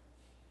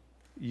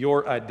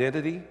 Your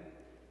identity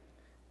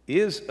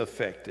is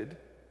affected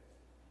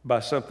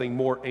by something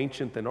more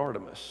ancient than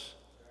Artemis.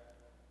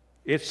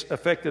 It's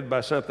affected by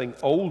something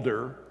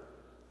older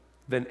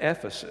than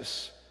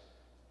Ephesus.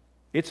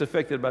 It's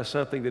affected by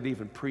something that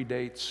even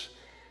predates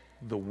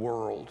the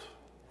world.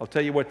 I'll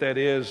tell you what that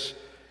is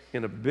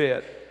in a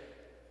bit,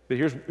 but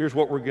here's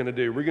what we're going to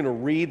do. We're going to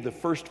read the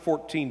first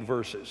 14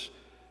 verses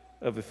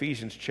of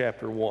Ephesians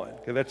chapter 1.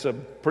 Okay, that's a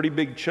pretty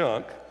big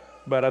chunk,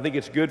 but I think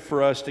it's good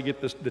for us to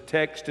get the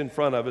text in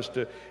front of us,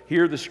 to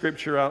hear the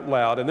scripture out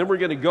loud. And then we're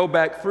going to go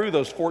back through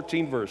those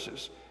 14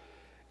 verses,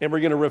 and we're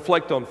going to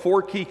reflect on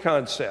 4 key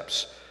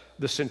concepts: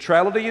 the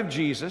centrality of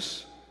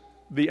Jesus,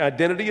 the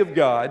identity of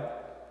God,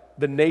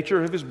 the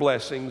nature of his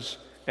blessings,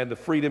 and the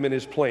freedom in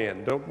his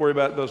plan. Don't worry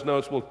about those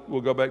notes.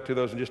 We'll go back to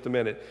those in just a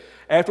minute.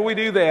 After we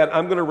do that,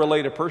 I'm going to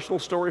relate a personal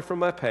story from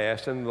my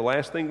past, and the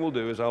last thing we'll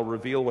do is I'll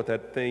reveal what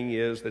that thing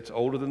is that's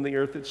older than the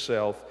earth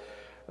itself,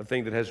 a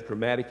thing that has a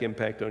dramatic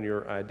impact on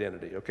your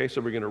identity. Okay,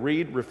 so we're going to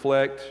read,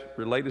 reflect,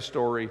 relate a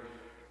story,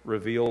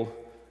 reveal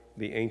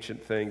the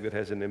ancient thing that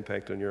has an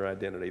impact on your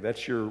identity.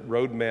 That's your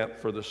roadmap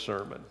for the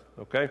sermon.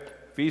 Okay,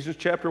 Ephesians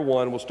chapter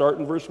 1, we'll start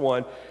in verse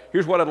 1.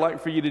 Here's what I'd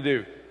like for you to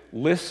do.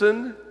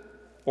 Listen,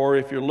 or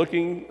if you're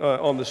looking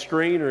on the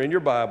screen or in your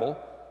Bible,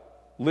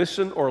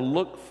 listen or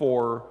look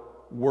for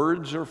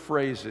words or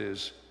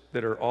phrases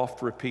that are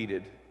oft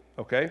repeated.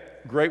 Okay?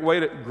 Great way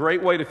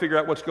to figure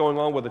out what's going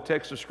on with a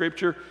text of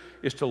Scripture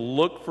is to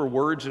look for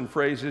words and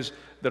phrases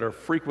that are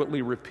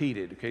frequently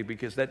repeated, okay?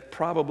 Because that's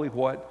probably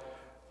what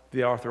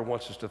the author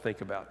wants us to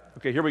think about.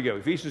 Okay, here we go.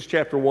 Ephesians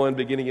chapter 1,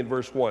 beginning in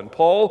verse 1.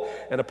 Paul,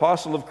 an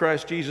apostle of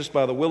Christ Jesus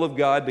by the will of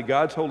God, to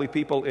God's holy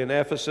people in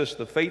Ephesus,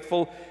 the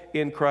faithful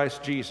in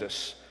Christ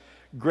Jesus.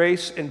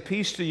 Grace and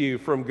peace to you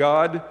from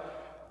God,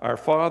 our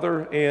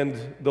Father, and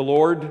the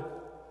Lord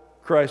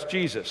Christ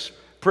Jesus.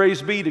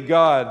 Praise be to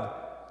God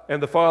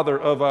and the Father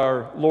of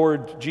our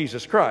Lord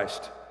Jesus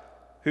Christ,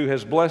 who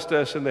has blessed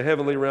us in the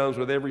heavenly realms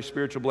with every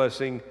spiritual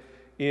blessing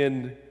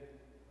in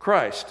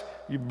Christ.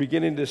 You're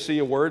beginning to see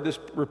a word that's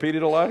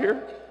repeated a lot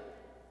here?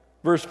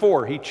 Verse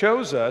 4, He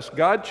chose us,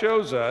 God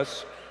chose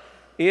us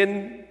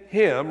in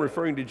Him,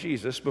 referring to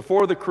Jesus,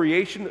 before the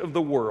creation of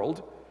the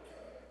world,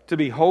 to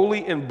be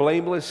holy and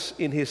blameless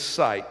in His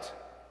sight.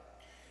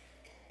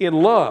 In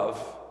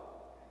love,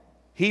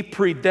 He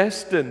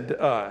predestined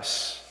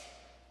us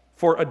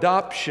for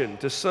adoption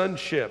to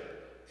sonship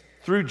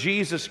through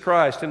Jesus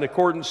Christ in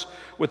accordance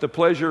with the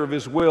pleasure of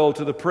His will,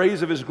 to the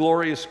praise of His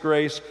glorious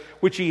grace,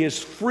 which He has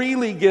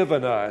freely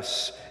given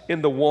us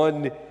in the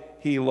one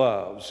He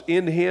loves.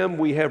 In Him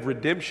we have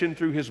redemption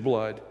through His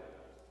blood,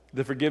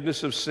 the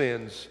forgiveness of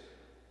sins,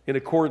 in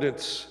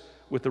accordance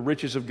with the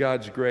riches of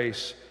God's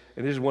grace.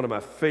 And this is one of my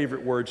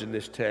favorite words in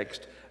this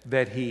text,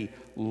 that He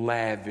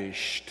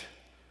lavished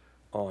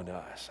on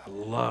us. I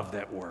love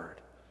that word.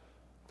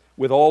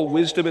 With all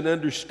wisdom and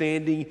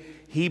understanding,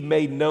 He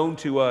made known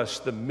to us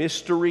the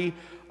mystery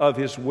of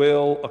His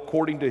will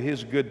according to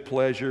His good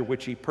pleasure,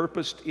 which He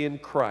purposed in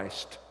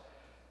Christ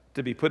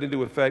to be put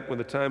into effect when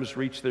the times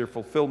reach their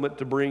fulfillment,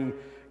 to bring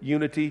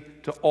unity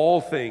to all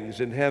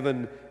things in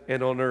heaven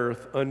and on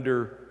earth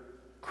under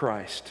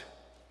Christ.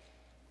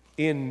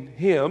 In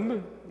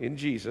Him, in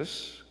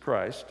Jesus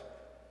Christ,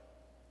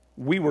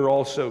 we were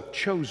also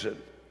chosen,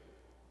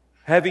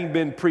 having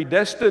been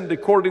predestined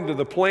according to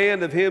the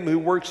plan of Him who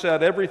works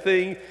out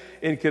everything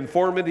in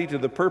conformity to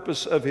the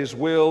purpose of His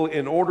will,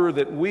 in order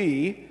that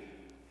we,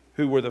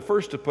 who were the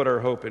first to put our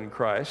hope in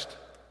Christ,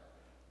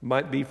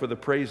 might be for the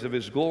praise of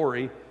His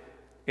glory.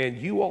 And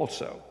you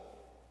also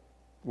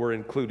were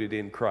included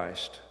in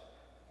Christ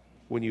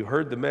when you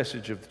heard the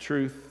message of the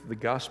truth, the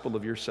gospel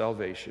of your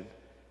salvation.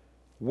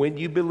 When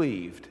you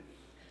believed,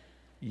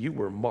 you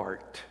were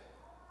marked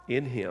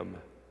in Him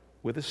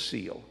with a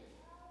seal,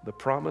 the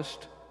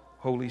promised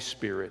Holy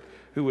Spirit,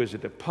 who is a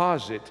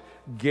deposit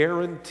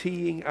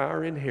guaranteeing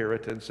our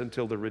inheritance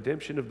until the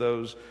redemption of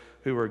those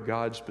who are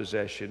God's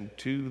possession,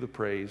 to the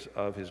praise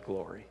of His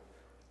glory.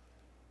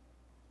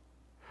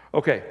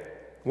 Okay,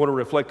 I want to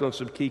reflect on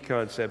some key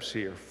concepts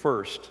here.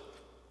 First,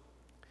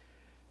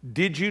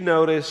 did you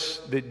notice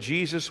that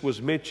Jesus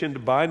was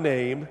mentioned by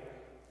name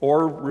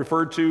or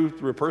referred to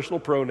through a personal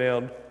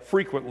pronoun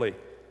frequently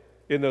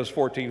in those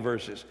 14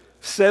 verses?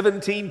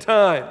 17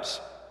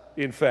 times.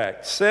 In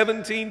fact,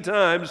 17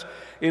 times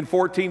in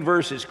 14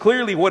 verses.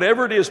 Clearly,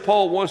 whatever it is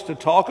Paul wants to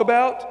talk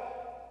about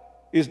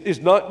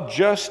is not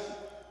just,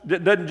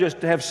 doesn't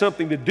just have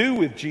something to do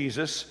with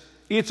Jesus.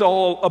 It's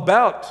all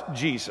about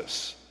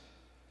Jesus.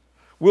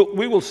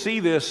 We will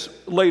see this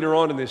later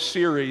on in this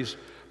series,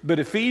 but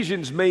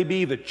Ephesians may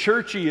be the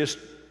churchiest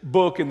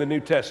book in the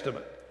New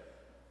Testament.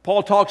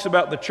 Paul talks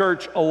about the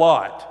church a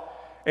lot.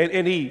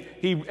 And he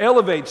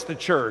elevates the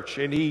church,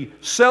 and he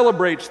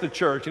celebrates the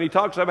church, and he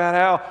talks about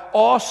how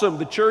awesome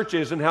the church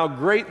is and how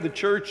great the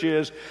church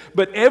is.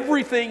 But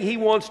everything he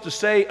wants to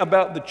say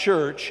about the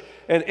church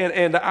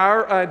and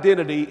our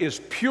identity is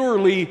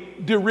purely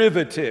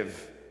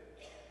derivative.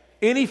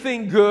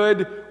 Anything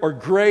good or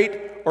great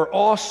or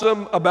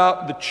awesome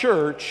about the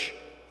church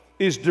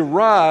is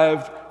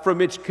derived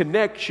from its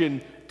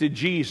connection to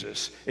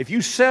Jesus. If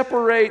you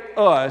separate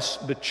us,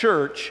 the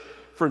church,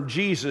 from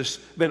Jesus,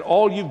 then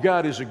all you've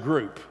got is a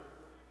group.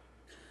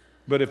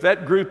 But if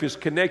that group is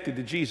connected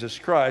to Jesus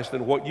Christ,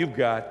 then what you've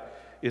got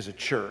is a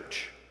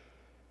church.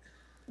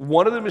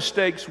 One of the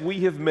mistakes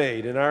we have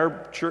made in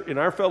our church, in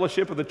our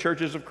fellowship of the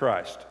churches of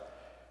Christ,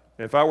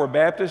 and if I were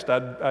Baptist,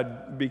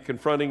 I'd be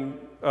confronting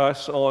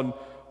us on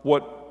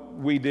what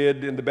we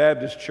did in the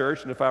Baptist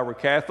church, and if I were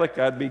Catholic,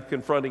 I'd be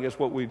confronting us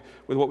with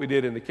what we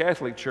did in the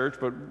Catholic church,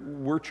 but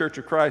we're Church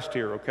of Christ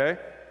here, okay?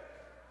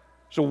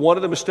 So one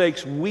of the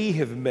mistakes we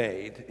have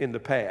made in the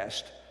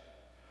past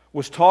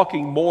was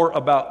talking more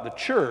about the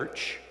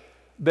church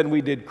than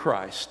we did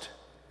Christ.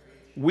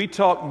 We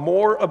talk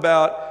more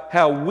about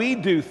how we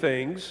do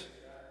things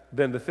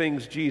than the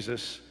things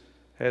Jesus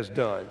has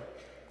done,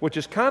 which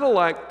is kind of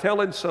like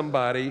telling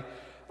somebody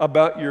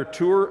about your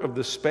tour of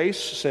the Space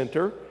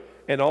Center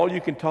and all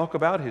you can talk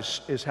about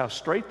is how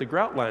straight the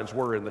grout lines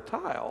were in the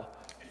tile.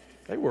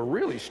 They were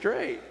really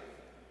straight.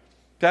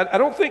 I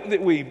don't think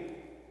that we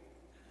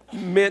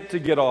meant to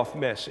get off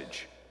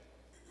message,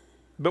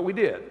 but we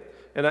did.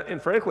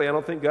 And frankly, I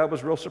don't think God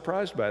was real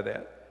surprised by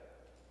that.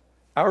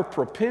 Our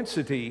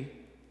propensity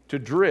to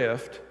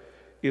drift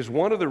is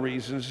one of the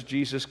reasons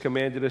Jesus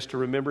commanded us to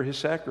remember his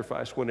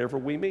sacrifice whenever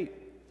we meet.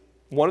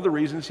 One of the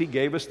reasons he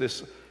gave us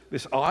this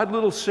odd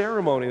little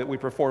ceremony that we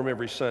perform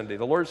every Sunday,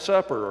 the Lord's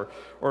Supper,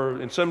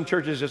 or in some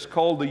churches it's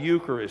called the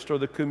Eucharist or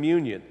the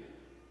Communion.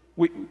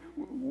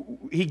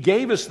 He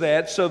gave us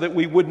that so that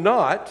we would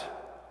not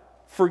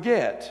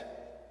forget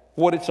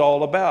what it's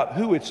all about,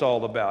 who it's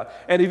all about.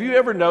 And have you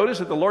ever noticed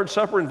that the Lord's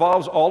Supper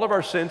involves all of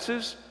our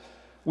senses?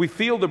 We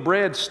feel the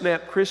bread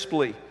snap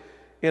crisply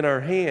in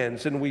our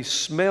hands, and we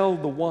smell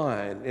the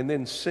wine and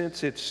then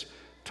sense its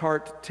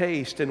tart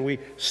taste, and we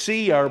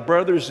see our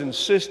brothers and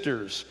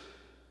sisters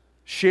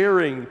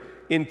sharing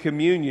in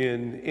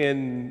communion,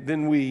 and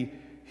then we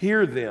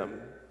hear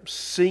them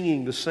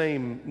singing the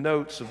same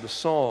notes of the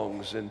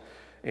songs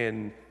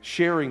and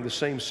sharing the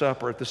same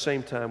supper at the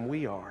same time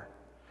we are.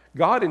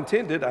 God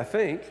intended, I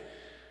think,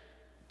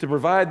 to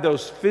provide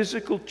those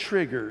physical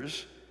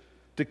triggers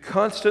to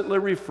constantly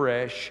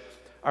refresh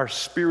our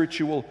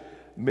spiritual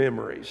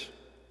memories.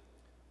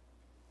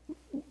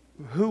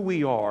 Who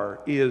we are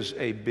is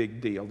a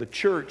big deal. The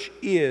church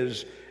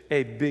is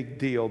a big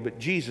deal, but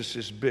Jesus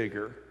is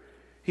bigger.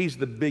 He's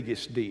the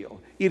biggest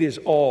deal. It is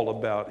all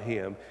about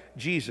him.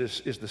 Jesus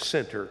is the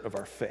center of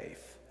our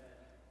faith.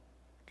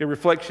 Okay,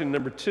 reflection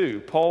number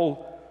 2.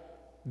 Paul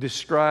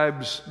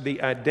describes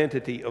the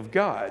identity of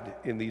God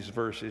in these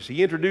verses.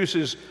 He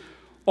introduces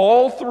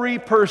all three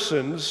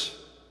persons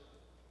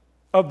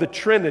of the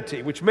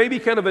Trinity, which may be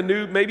kind of a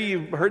new, maybe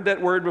you've heard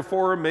that word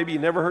before, maybe you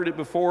never heard it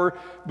before,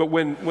 but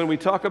when we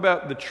talk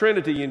about the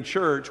Trinity in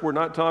church, we're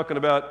not talking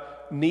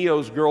about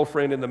Neo's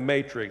girlfriend in the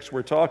Matrix.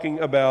 We're talking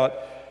about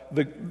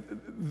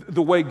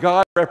the way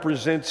God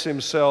represents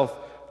himself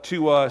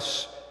to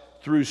us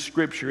through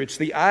Scripture. It's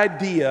the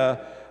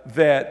idea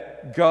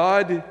that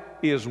God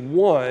is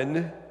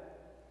one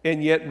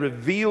and yet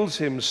reveals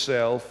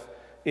himself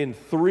in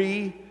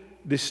three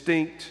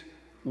distinct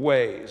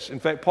ways. In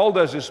fact, Paul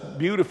does this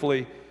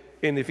beautifully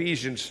in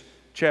Ephesians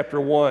chapter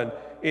 1.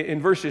 In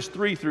verses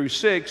 3 through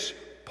 6,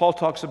 Paul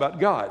talks about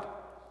God,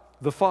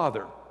 the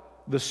Father,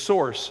 the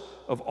source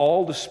of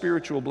all the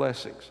spiritual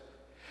blessings.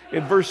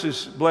 In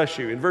verses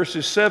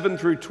 7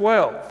 through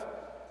 12,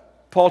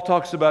 Paul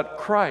talks about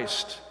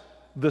Christ,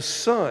 the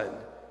Son,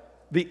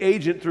 the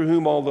agent through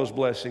whom all those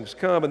blessings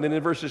come. And then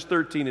in verses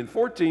 13 and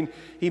 14,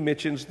 he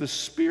mentions the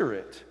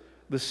Spirit,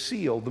 the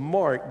seal, the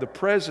mark, the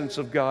presence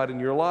of God in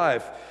your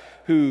life,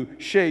 who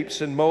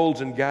shapes and molds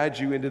and guides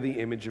you into the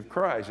image of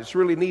Christ. It's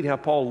really neat how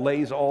Paul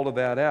lays all of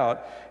that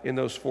out in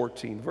those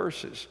 14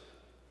 verses.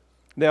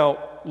 Now,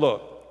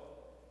 look,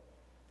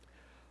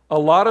 a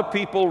lot of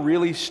people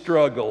really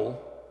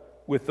struggle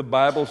with the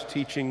Bible's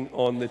teaching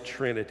on the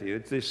Trinity.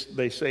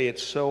 They say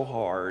it's so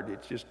hard,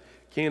 it just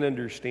can't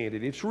understand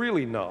it. It's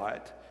really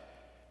not.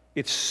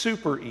 It's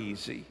super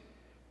easy.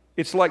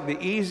 It's like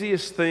the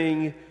easiest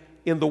thing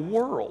in the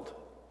world.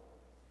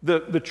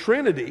 The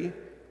Trinity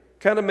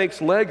kind of makes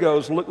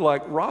Legos look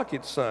like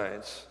rocket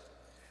science.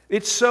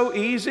 It's so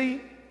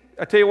easy.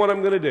 I tell you what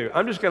I'm going to do.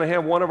 I'm just going to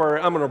have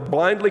I'm going to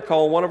blindly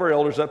call one of our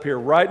elders up here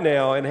right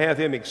now and have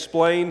him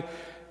explain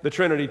the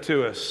Trinity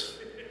to us.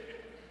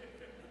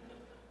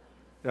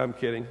 I'm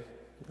kidding.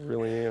 I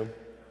really am.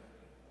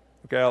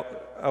 Okay,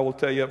 I will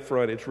tell you up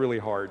front, it's really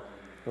hard,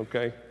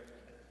 okay?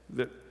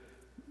 The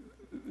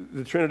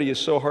Trinity is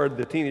so hard,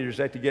 the teenagers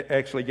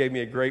actually gave me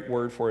a great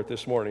word for it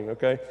this morning,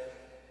 okay?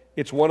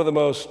 It's one of the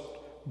most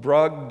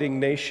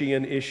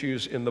Brogdingnacian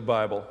issues in the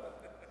Bible.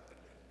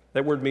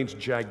 That word means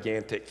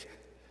gigantic.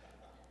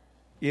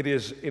 It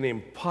is an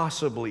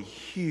impossibly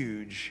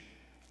huge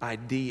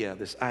idea,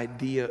 this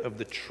idea of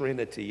the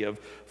Trinity, of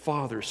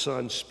Father,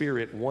 Son,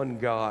 Spirit, one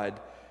God.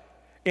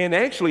 And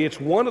actually,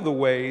 it's one of the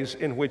ways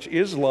in which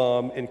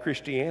Islam and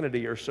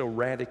Christianity are so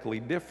radically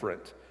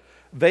different.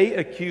 They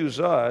accuse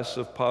us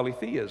of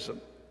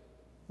polytheism,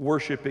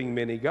 worshiping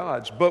many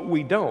gods, but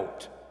we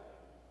don't.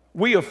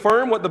 We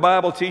affirm what the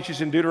Bible teaches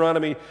in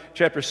Deuteronomy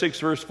chapter 6,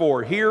 verse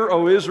 4. Hear,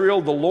 O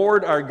Israel, the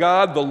Lord our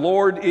God, the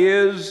Lord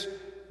is,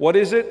 what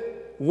is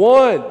it?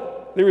 One.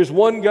 There is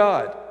one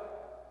God.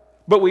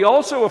 But we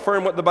also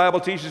affirm what the Bible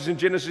teaches in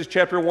Genesis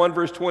chapter 1,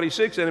 verse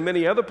 26, and in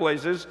many other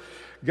places.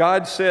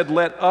 God said,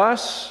 let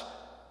us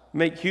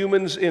make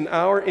humans in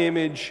our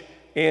image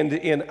and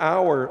in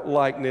our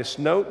likeness.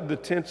 Note the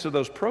tense of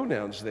those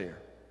pronouns there.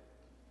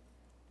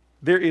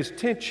 There is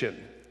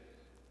tension,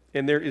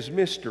 and there is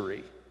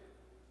mystery,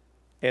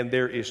 and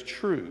there is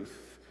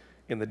truth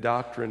in the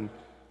doctrine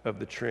of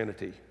the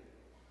Trinity.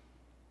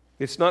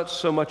 It's not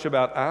so much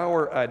about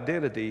our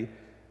identity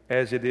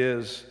as it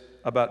is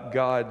about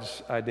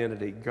God's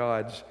identity,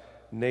 God's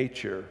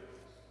nature.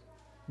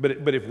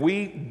 But if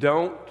we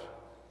don't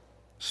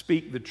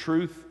speak the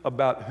truth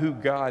about who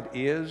God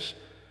is,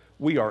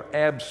 we are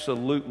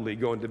absolutely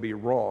going to be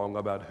wrong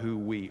about who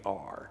we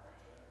are.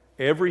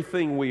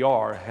 Everything we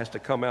are has to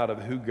come out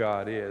of who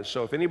God is.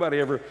 So if anybody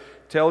ever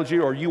tells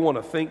you or you want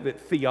to think that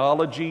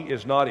theology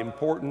is not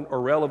important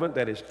or relevant,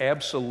 that is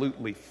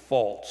absolutely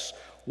false.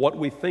 What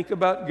we think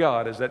about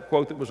God, as that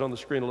quote that was on the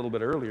screen a little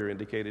bit earlier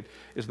indicated,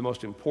 is the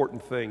most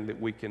important thing that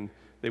we can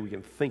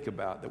think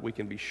about, that we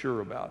can be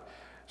sure about.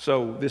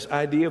 So this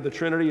idea of the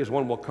Trinity is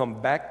one we'll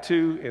come back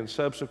to in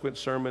subsequent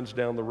sermons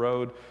down the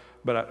road,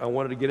 but I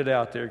wanted to get it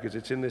out there because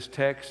it's in this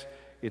text.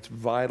 It's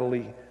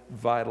vitally,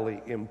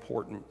 vitally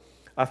important.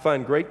 I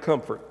find great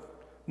comfort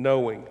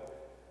knowing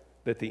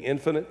that the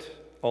infinite,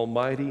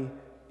 almighty,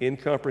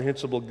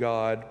 incomprehensible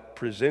God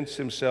presents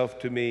himself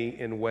to me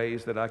in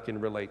ways that I can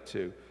relate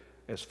to,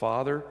 as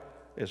Father,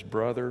 as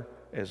brother,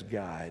 as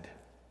guide.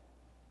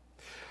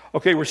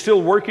 Okay, we're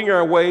still working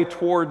our way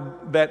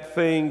toward that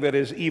thing that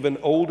is even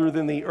older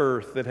than the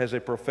earth, that has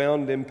a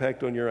profound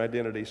impact on your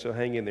identity, so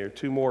hang in there.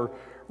 Two more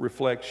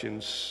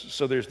reflections.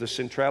 So there's the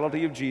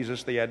centrality of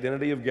Jesus, the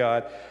identity of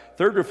God.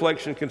 Third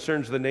reflection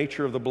concerns the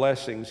nature of the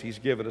blessings he's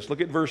given us.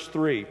 Look at verse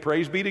 3.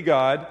 Praise be to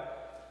God,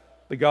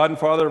 the God and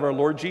Father of our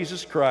Lord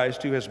Jesus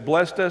Christ, who has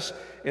blessed us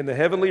in the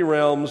heavenly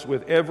realms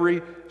with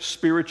every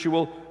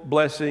spiritual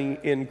blessing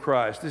in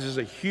Christ. This is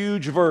a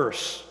huge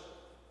verse.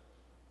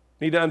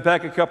 Need to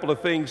unpack a couple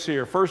of things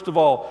here. First of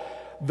all,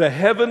 the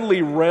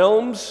heavenly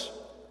realms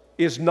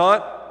is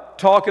not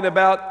talking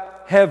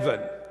about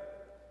heaven.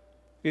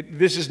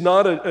 This is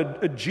not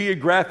a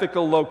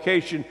geographical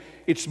location.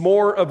 It's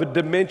more of a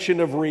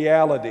dimension of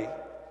reality.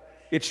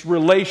 It's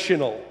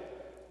relational,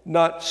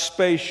 not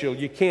spatial.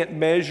 You can't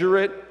measure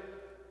it,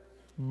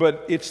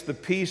 but it's the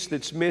piece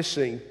that's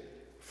missing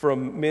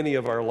from many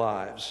of our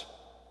lives.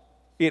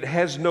 It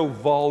has no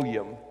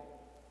volume,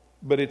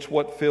 but it's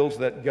what fills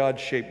that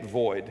God-shaped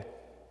void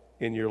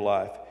in your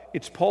life.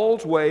 It's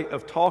Paul's way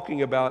of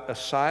talking about a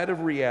side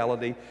of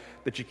reality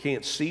that you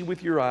can't see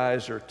with your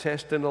eyes or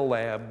test in a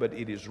lab, but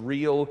it is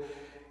real,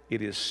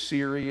 it is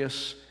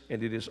serious,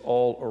 and it is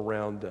all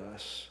around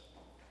us.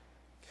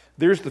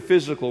 There's the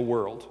physical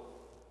world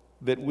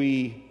that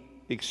we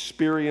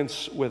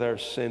experience with our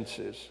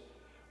senses.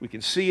 We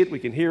can see it, we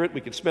can hear it,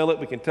 we can smell it,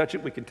 we can touch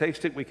it, we can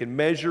taste it, we can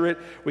measure it,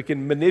 we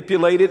can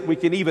manipulate it, we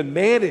can even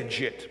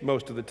manage it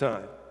most of the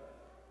time.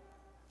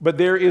 But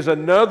there is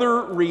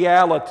another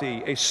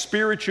reality, a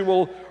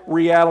spiritual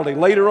reality.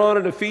 Later on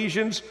in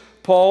Ephesians,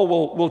 Paul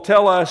will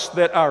tell us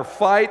that our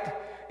fight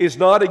is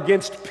not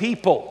against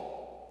people.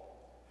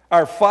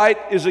 Our fight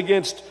is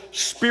against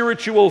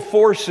spiritual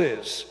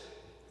forces.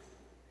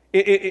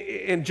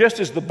 And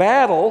just as the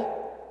battle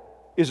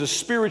is a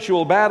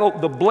spiritual battle,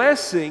 the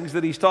blessings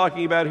that he's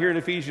talking about here in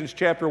Ephesians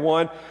chapter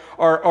 1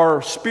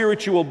 are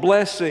spiritual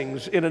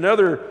blessings. In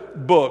another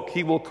book,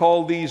 he will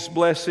call these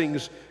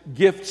blessings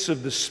gifts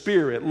of the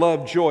Spirit: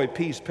 love, joy,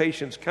 peace,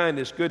 patience,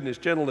 kindness, goodness,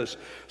 gentleness,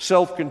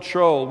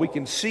 self-control. We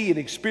can see and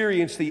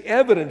experience the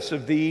evidence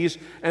of these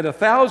and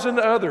 1,000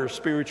 other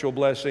spiritual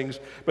blessings,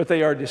 but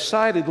they are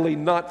decidedly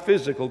not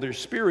physical. They're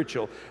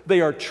spiritual.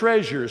 They are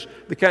treasures,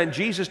 the kind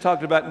Jesus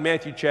talked about in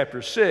Matthew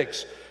chapter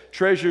 6,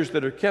 treasures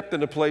that are kept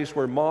in a place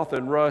where moth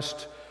and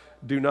rust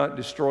do not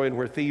destroy and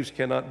where thieves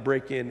cannot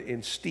break in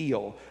and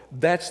steal.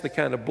 That's the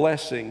kind of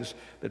blessings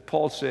that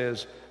Paul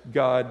says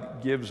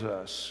God gives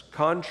us.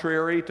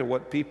 Contrary to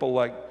what people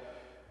like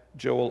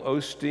Joel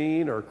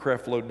Osteen or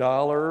Creflo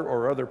Dollar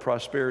or other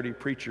prosperity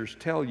preachers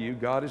tell you,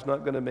 God is not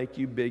going to make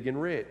you big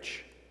and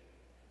rich.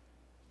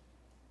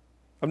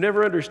 I've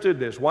never understood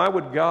this. Why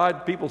would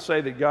people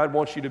say that God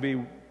wants you to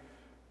be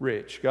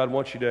rich? God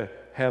wants you to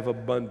have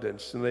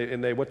abundance.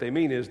 And what they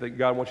mean is that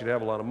God wants you to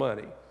have a lot of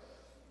money.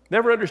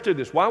 Never understood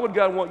this. Why would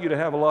God want you to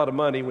have a lot of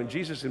money when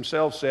Jesus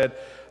himself said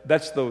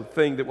that's the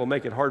thing that will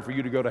make it hard for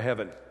you to go to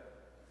heaven?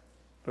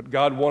 But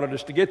God wanted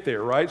us to get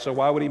there, right? So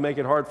why would he make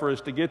it hard for us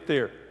to get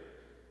there?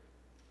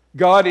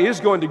 God is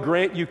going to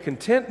grant you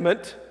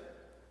contentment.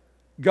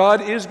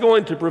 God is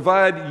going to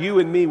provide you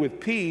and me with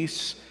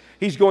peace.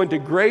 He's going to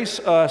grace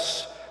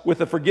us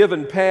with a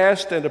forgiven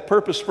past and a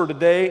purpose for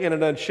today and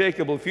an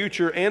unshakable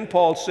future. And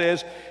Paul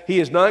says he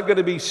is not going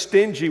to be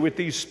stingy with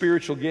these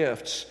spiritual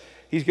gifts.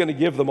 He's going to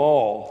give them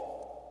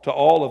all to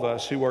all of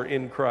us who are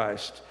in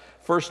Christ.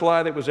 First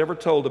lie that was ever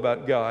told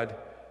about God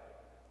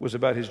was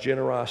about his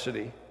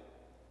generosity.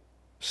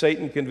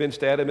 Satan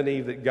convinced Adam and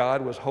Eve that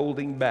God was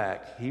holding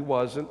back. He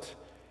wasn't.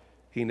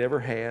 He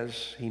never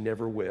has. He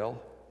never will.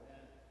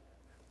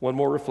 One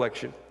more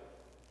reflection.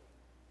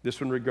 This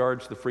one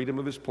regards the freedom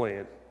of his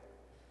plan.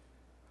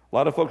 A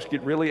lot of folks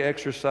get really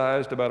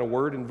exercised about a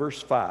word in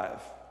verse 5.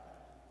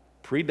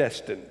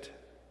 Predestined.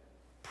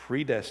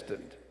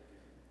 Predestined.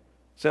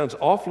 Sounds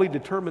awfully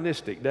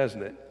deterministic,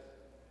 doesn't it?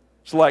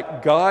 It's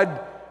like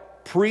God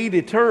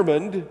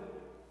predetermined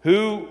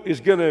who is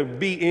going to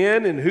be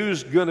in and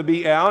who's going to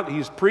be out.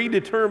 He's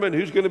predetermined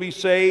who's going to be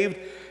saved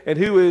and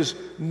who is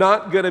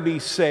not going to be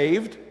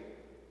saved.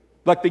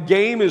 Like the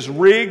game is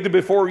rigged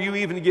before you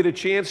even get a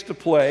chance to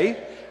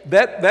play.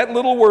 That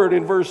little word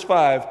in verse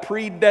 5,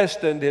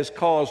 predestined, has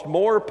caused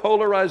more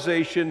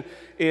polarization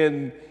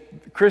in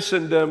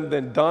Christendom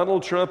than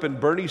Donald Trump and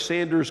Bernie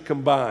Sanders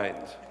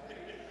combined.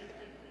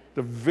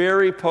 The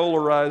very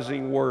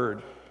polarizing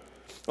word.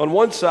 On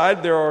one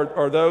side, there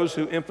are those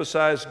who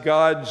emphasize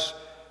God's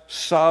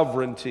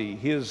sovereignty,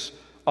 His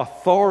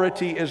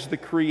authority as the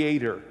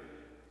Creator.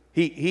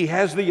 He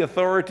has the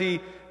authority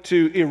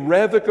to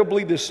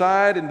irrevocably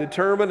decide and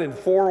determine and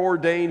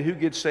foreordain who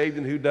gets saved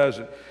and who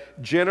doesn't.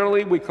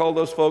 Generally, we call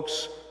those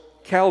folks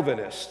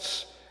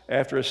Calvinists,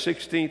 after a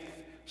 16th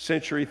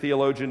century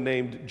theologian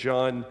named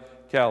John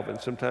Calvin.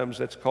 Sometimes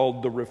that's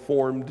called the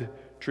Reformed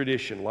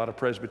tradition. A lot of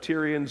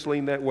Presbyterians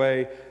lean that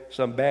way.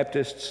 Some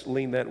Baptists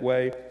lean that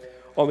way.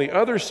 On the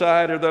other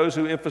side are those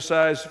who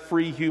emphasize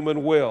free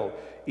human will.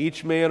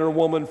 Each man or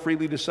woman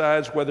freely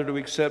decides whether to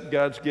accept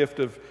God's gift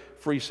of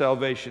free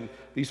salvation.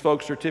 These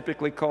folks are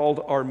typically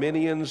called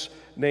Arminians,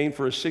 named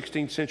for a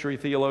 16th century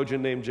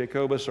theologian named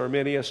Jacobus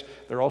Arminius.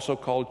 They're also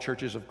called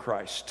Churches of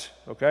Christ.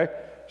 Okay?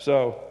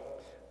 So,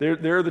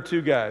 they're the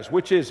two guys.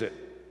 Which is it?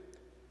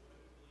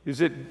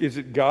 Is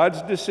it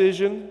God's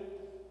decision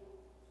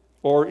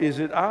or is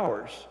it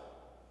ours?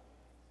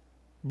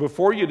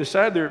 Before you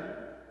decide,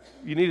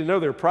 you need to know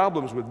there are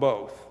problems with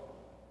both.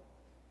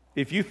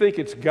 If you think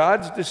it's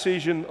God's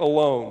decision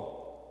alone,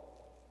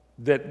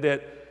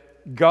 that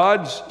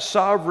God's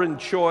sovereign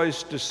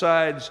choice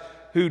decides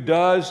who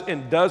does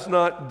and does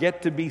not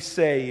get to be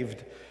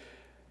saved,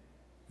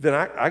 then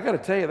I got to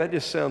tell you, that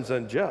just sounds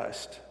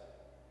unjust,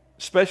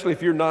 especially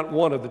if you're not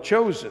one of the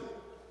chosen.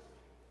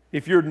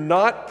 If you're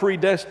not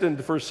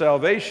predestined for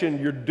salvation,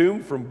 you're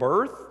doomed from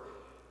birth,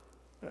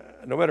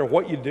 no matter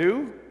what you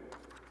do.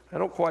 I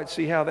don't quite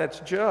see how that's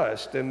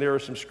just, and there are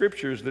some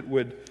scriptures that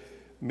would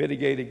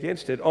mitigate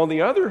against it. On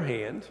the other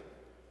hand,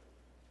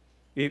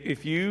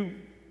 if you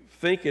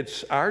think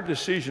it's our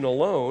decision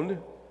alone,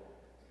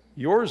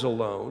 yours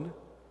alone,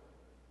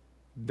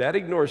 that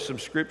ignores some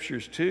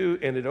scriptures too,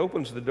 and it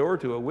opens the door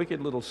to a wicked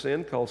little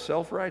sin called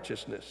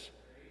self-righteousness.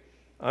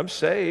 I'm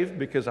saved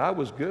because I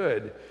was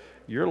good.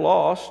 You're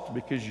lost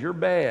because you're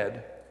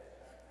bad.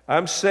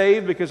 I'm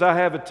saved because I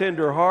have a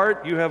tender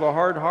heart. You have a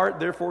hard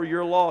heart, therefore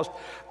you're lost.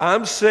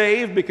 I'm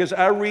saved because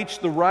I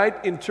reached the right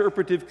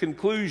interpretive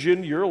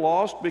conclusion. You're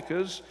lost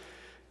because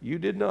you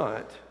did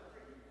not.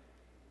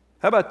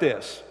 How about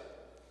this?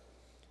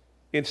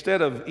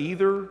 Instead of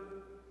either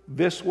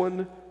this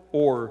one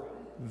or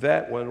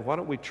that one, why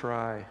don't we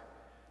try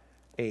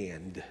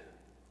and?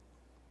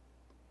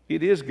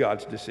 It is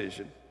God's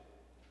decision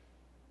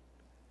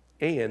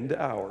and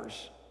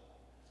ours.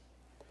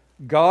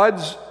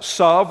 God's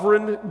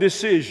sovereign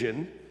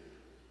decision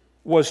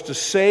was to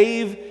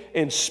save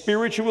and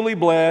spiritually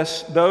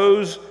bless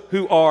those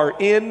who are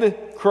in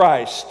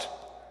Christ.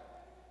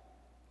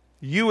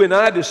 You and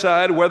I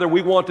decide whether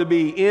we want to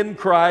be in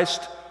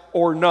Christ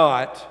or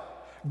not.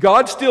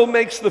 God still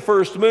makes the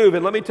first move.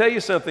 And let me tell you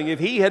something. If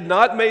He had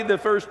not made the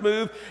first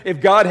move, if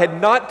God had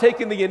not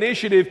taken the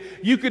initiative,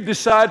 you could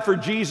decide for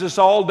Jesus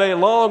all day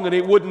long and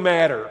it wouldn't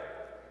matter.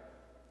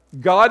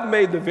 God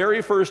made the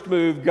very first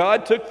move.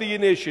 God took the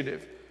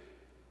initiative.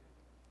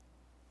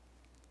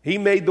 He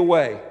made the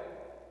way.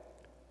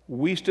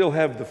 We still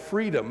have the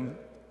freedom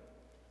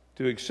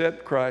to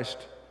accept Christ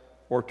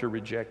or to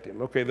reject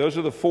Him. Okay, those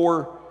are the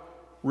 4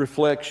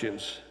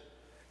 reflections.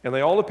 And they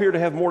all appear to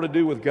have more to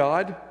do with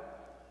God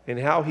and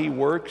how He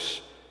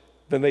works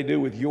than they do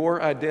with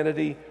your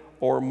identity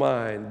or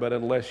mine. But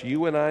unless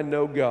you and I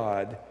know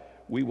God,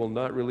 we will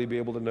not really be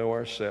able to know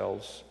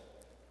ourselves.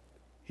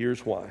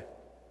 Here's why.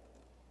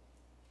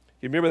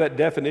 You remember that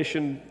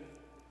definition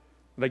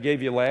that I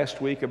gave you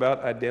last week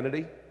about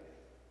identity?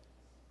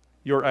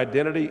 Your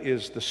identity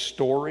is the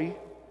story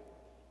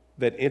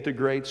that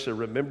integrates a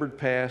remembered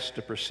past,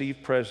 a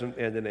perceived present,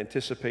 and an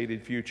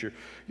anticipated future.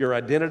 Your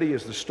identity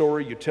is the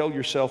story you tell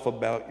yourself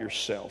about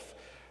yourself.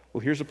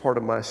 Well, here's a part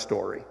of my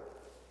story.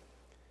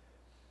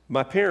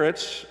 My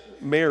parents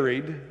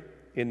married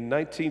in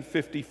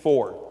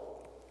 1954.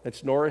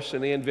 That's Norris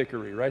and Ann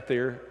Vickery right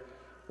there,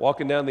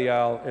 walking down the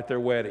aisle at their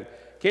wedding.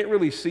 Can't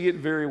really see it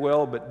very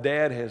well, but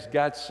Dad has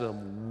got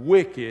some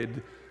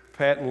wicked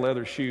patent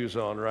leather shoes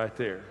on right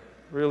there.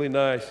 Really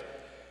nice.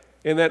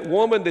 And that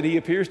woman that he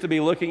appears to be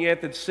looking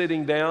at that's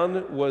sitting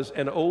down was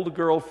an old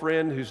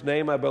girlfriend whose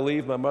name I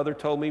believe my mother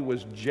told me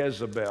was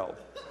Jezebel.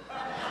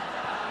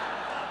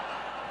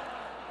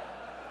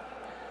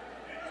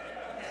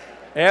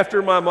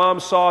 After my mom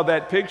saw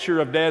that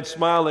picture of Dad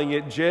smiling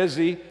at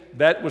Jezzy,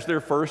 that was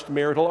their first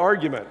marital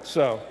argument.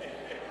 So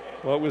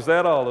What was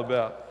that all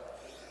about?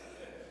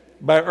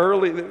 By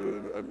early,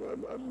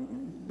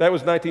 that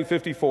was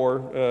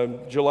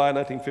 1954, July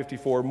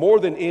 1954. More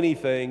than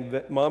anything,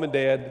 that Mom and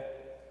Dad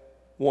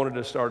wanted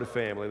to start a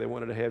family. They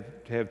wanted to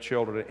have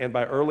children. And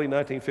by early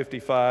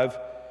 1955,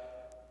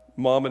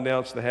 Mom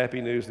announced the happy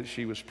news that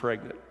she was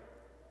pregnant.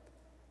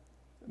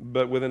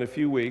 But within a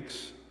few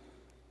weeks,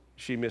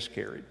 she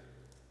miscarried.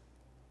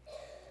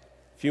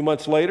 A few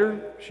months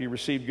later, she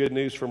received good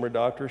news from her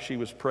doctor. She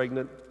was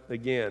pregnant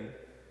again.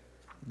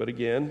 But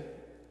again,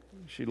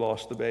 she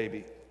lost the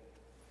baby.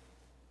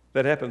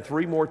 That happened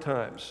 3 more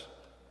times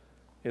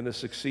in the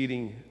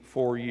succeeding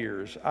 4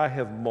 years. I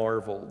have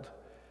marveled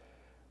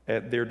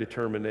at their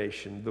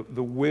determination,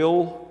 the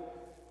will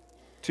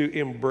to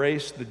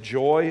embrace the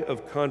joy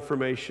of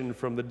confirmation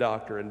from the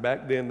doctor. And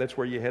back then, that's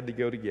where you had to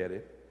go to get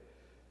it.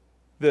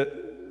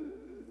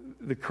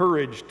 The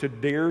courage to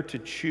dare to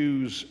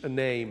choose a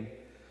name,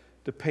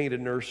 to paint a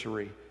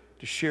nursery,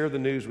 to share the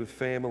news with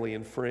family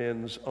and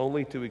friends,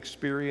 only to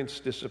experience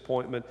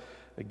disappointment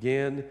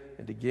again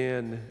and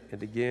again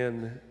and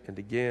again and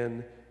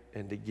again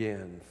and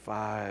again,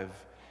 5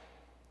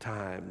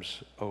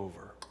 times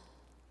over.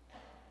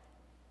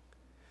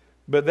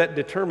 But that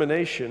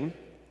determination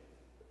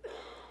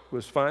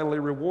was finally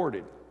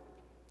rewarded.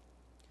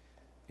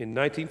 In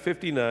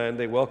 1959,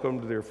 they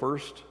welcomed their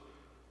first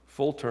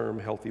full-term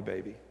healthy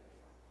baby,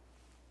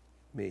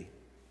 me.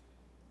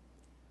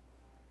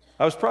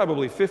 I was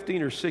probably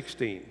 15 or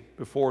 16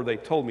 before they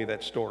told me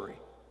that story.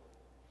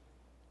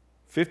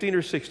 15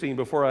 or 16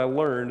 before I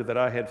learned that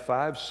I had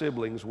 5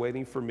 siblings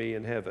waiting for me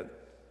in heaven.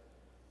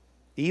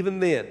 Even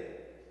then,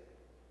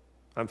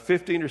 I'm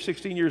 15 or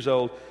 16 years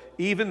old.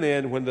 Even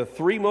then, when the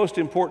 3 most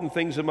important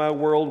things in my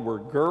world were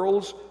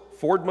girls,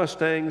 Ford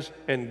Mustangs,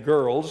 and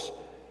girls,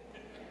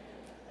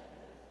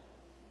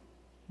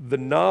 the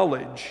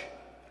knowledge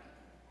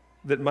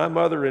that my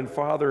mother and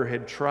father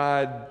had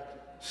tried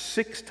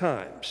 6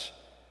 times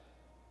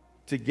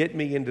to get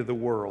me into the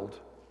world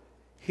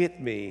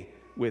hit me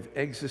with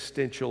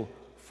existential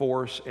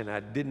force, and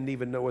I didn't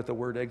even know what the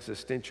word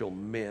existential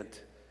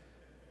meant.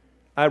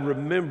 I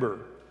remember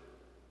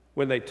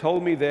when they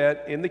told me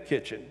that in the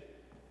kitchen,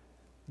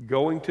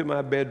 going to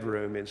my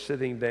bedroom and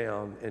sitting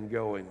down and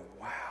going,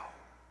 wow,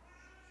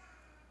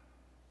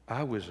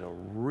 I was a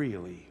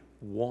really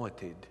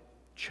wanted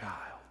child.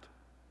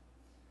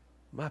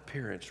 My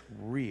parents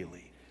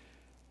really,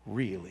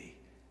 really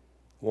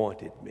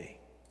wanted me.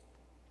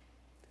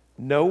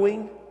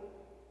 Knowing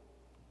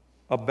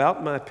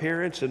about my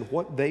parents and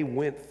what they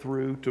went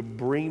through to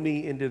bring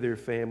me into their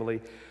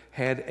family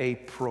had a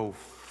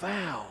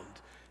profound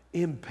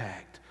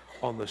impact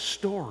on the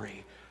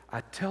story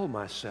I tell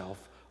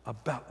myself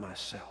about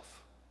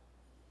myself.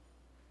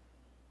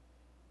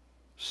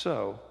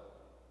 So,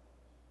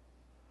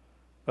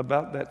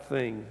 about that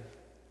thing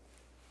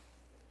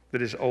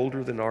that is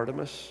older than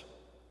Artemis,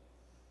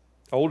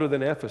 older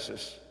than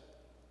Ephesus,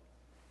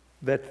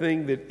 that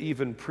thing that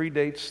even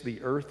predates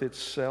the earth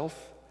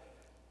itself,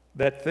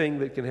 that thing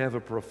that can have a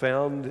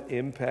profound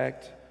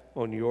impact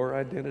on your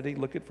identity.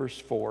 Look at verse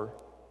 4.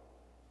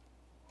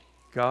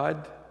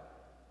 God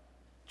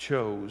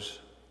chose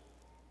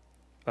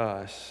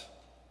us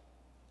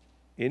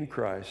in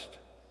Christ.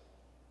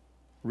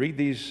 Read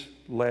these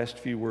last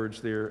few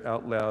words there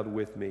out loud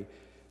with me.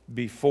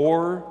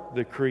 Before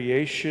the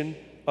creation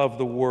of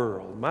the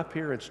world. My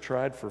parents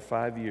tried for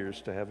 5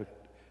 years to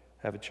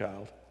have a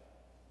child.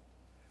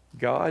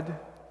 God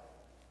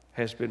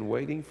has been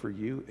waiting for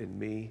you and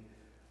me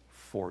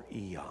for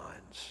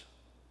eons.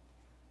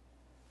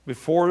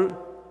 Before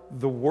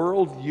the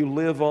world you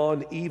live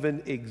on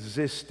even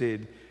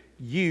existed,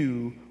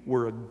 you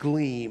were a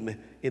gleam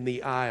in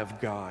the eye of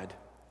God.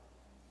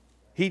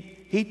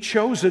 He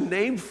chose a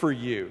name for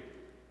you.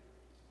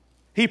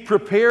 He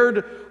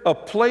prepared a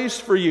place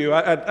for you.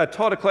 I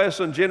taught a class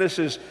on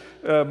Genesis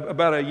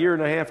about 1.5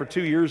 years or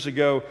 2 years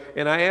ago,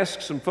 and I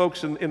asked some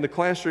folks in the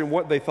classroom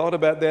what they thought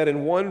about that,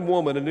 and one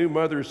woman, a new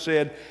mother,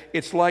 said,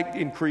 it's like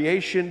in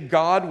creation,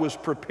 God was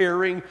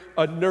preparing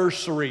a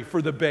nursery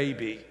for the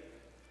baby.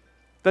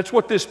 That's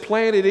what this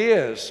planet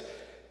is.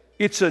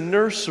 It's a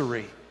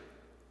nursery,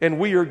 and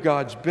we are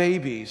God's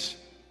babies.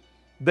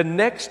 The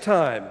next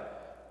time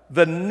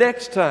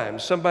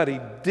somebody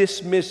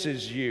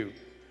dismisses you,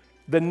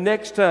 the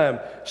next time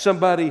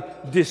somebody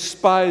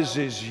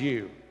despises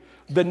you,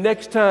 the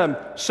next time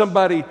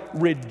somebody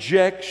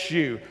rejects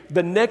you,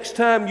 the next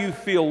time you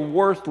feel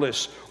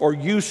worthless or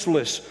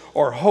useless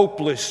or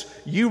hopeless,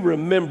 you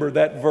remember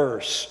that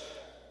verse.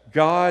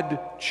 God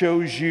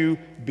chose you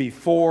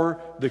before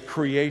the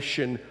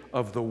creation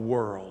of the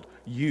world.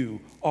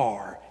 You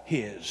are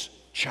His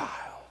child.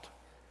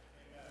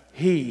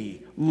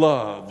 He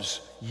loves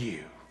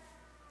you.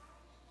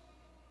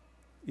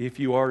 If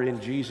you are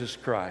in Jesus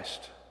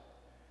Christ,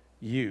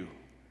 you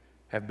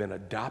have been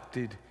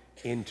adopted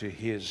into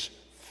His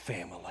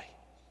family.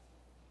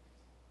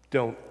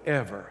 Don't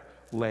ever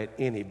let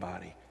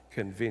anybody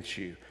convince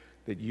you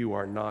that you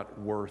are not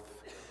worth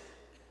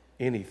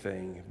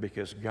anything,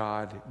 because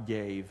God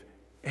gave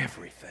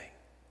everything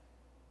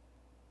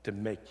to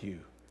make you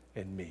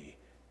and me,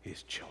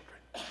 his children.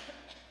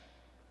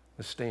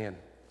 Let's stand.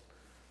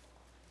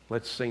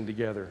 Let's sing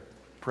together.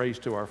 Praise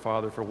to our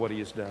Father for what he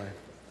has done.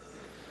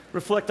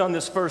 Reflect on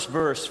this first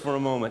verse for a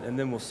moment, and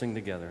then we'll sing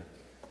together.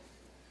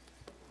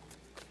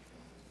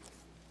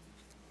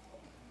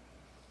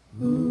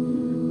 I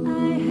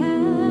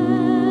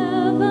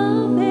have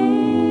a maker.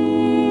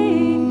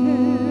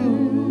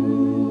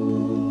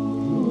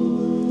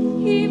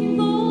 He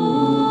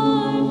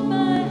formed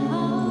my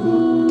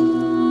heart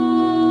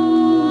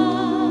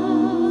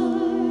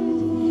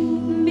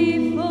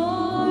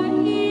before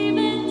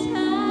even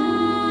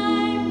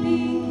time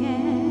began.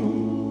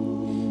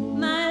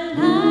 My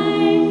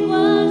life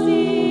was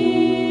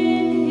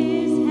in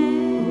his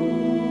hand.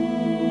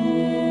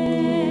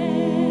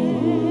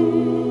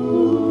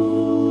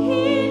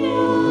 He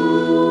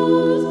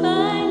knows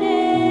my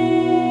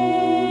name.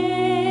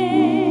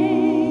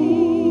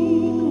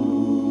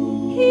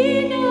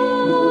 He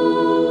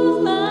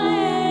knows my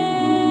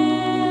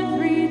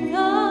every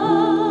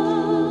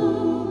thought.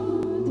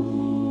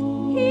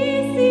 He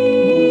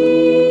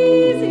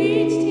sees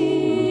each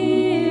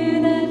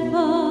tear that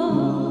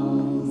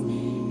falls,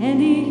 and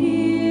he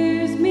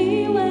hears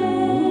me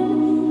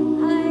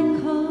when I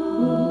call.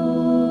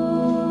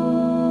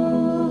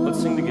 Let's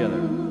sing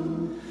together.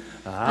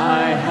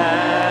 I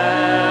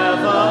have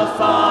a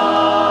Father.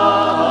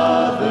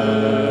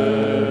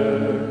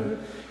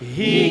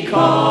 He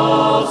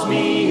calls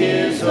me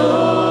his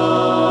own.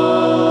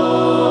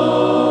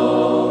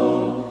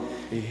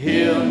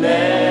 He'll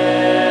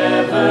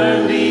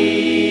never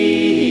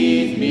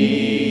leave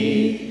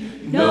me,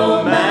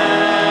 no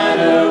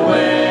matter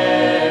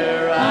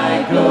where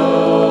I go.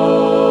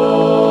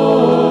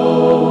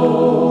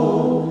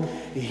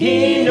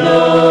 He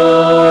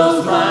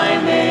knows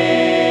my name.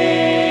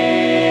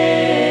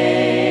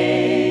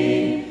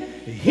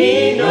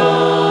 He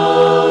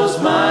knows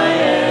my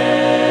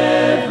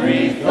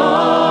every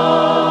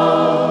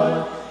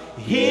thought.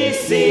 He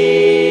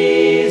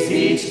sees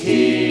each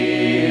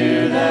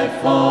tear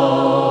that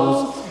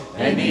falls,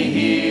 and he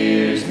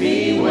hears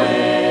me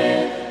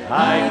when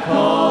I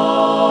call.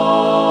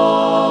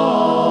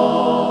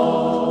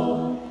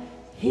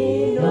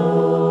 He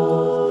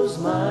knows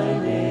my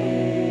name.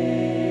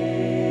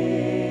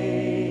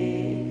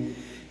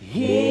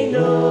 He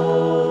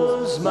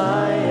knows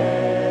my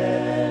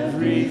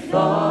every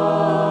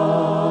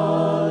thought.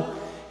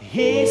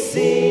 He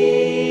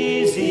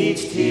sees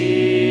each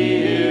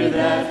tear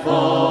that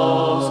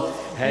falls,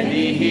 and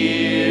he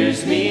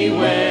hears me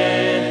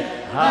when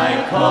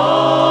I call.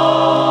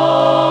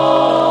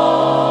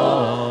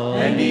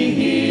 And he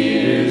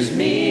hears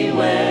me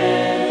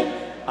when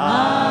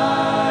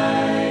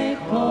I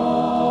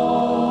call.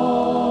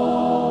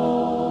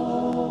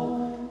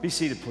 Be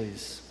seated,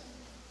 please.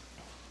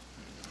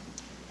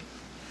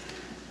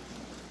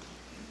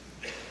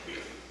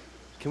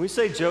 Can we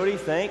say, Jody,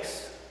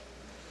 thanks?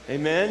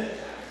 Amen.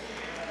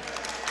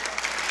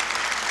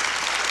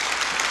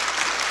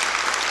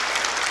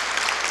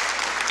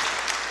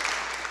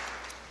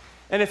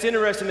 And it's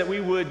interesting that we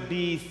would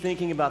be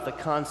thinking about the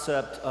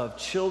concept of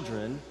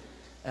children.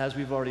 As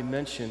we've already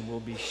mentioned,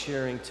 we'll be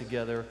sharing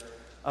together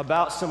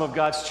about some of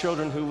God's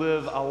children who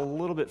live a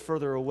little bit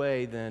further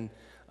away than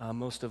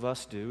most of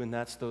us do, and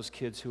that's those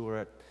kids who are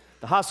at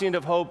the Hacienda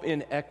of Hope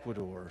in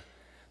Ecuador.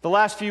 The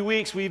last few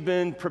weeks, we've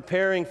been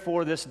preparing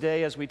for this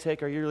day as we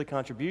take our yearly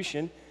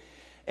contribution.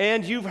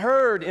 And you've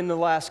heard in the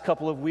last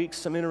couple of weeks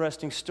some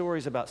interesting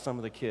stories about some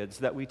of the kids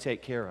that we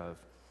take care of.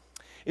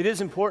 It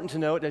is important to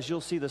note, as you'll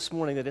see this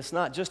morning, that it's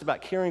not just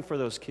about caring for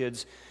those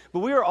kids, but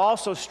we are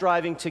also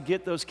striving to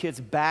get those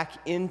kids back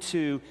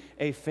into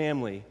a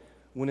family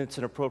when it's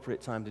an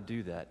appropriate time to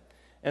do that.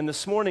 And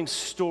this morning's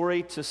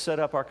story to set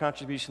up our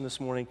contribution this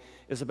morning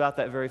is about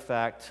that very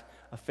fact,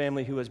 a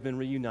family who has been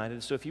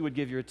reunited. So if you would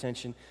give your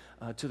attention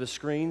to the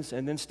screens,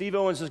 and then Steve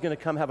Owens is going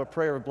to come have a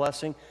prayer of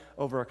blessing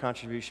over our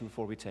contribution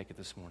before we take it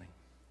this morning.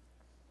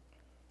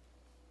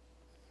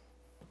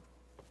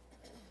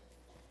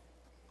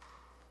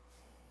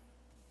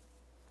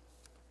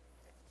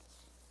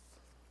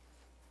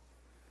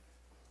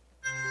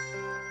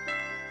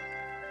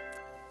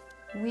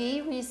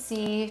 We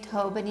received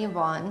Hope and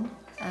Yvonne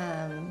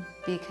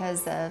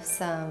because of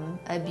some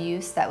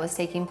abuse that was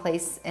taking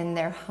place in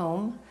their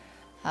home.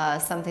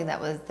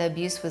 The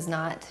abuse was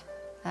not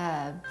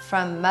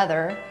from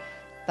mother,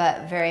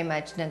 but very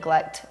much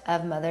neglect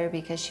of mother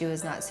because she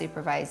was not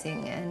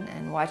supervising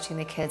and watching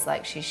the kids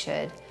like she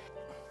should.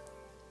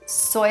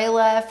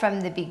 Soila,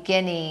 from the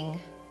beginning,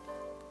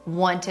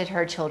 wanted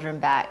her children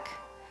back,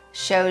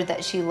 showed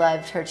that she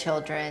loved her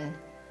children,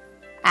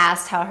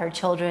 asked how her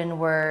children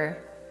were,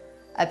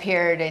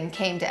 appeared and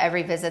came to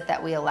every visit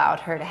that we allowed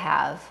her to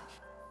have.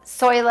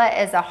 Soila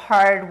is a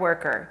hard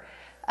worker.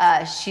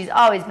 She's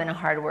always been a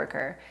hard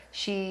worker.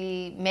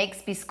 She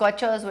makes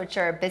bizcochos, which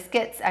are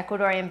biscuits,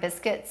 Ecuadorian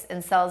biscuits,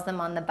 and sells them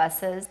on the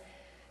buses.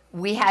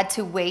 We had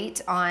to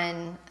wait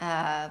on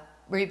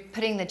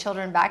putting the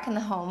children back in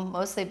the home,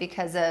 mostly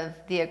because of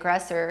the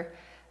aggressor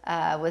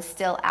was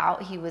still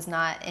out. He was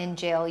not in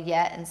jail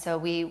yet, and so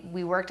we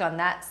worked on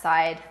that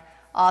side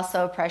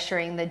also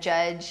pressuring the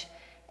judge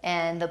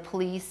and the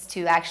police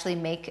to actually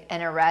make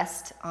an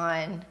arrest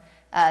on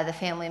the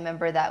family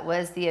member that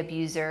was the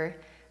abuser.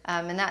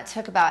 And that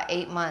took about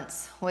 8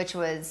 months, which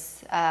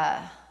was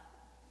a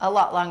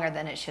lot longer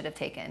than it should have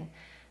taken.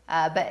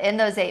 But in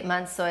those 8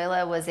 months,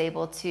 Zoila was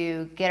able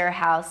to get her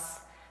house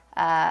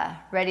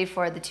ready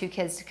for the 2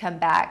 kids to come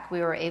back.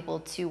 We were able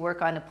to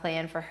work on a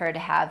plan for her to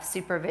have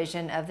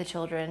supervision of the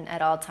children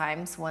at all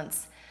times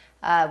once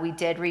we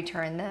did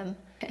return them.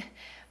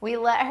 We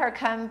let her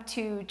come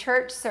to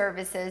church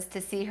services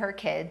to see her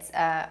kids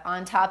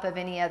on top of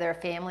any other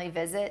family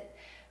visit.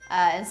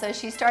 And so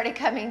she started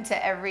coming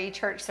to every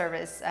church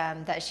service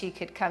that she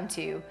could come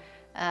to.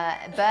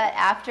 But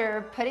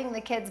after putting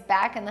the kids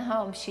back in the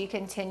home, she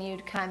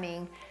continued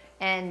coming.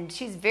 And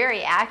she's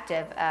very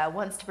active,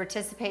 wants to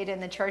participate in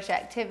the church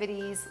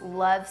activities,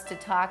 loves to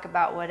talk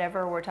about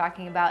whatever we're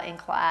talking about in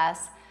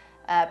class,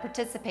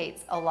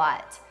 participates a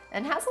lot,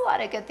 and has a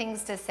lot of good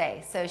things to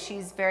say. So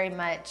she's very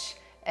much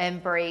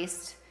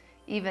embraced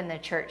even the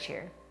church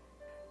here.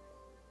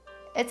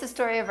 It's a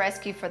story of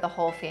rescue for the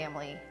whole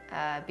family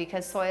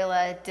because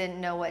Zoila didn't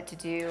know what to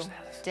do,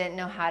 didn't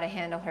know how to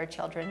handle her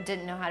children,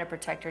 didn't know how to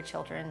protect her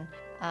children.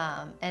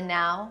 And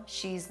now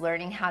she's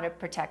learning how to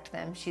protect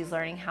them. She's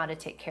learning how to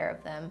take care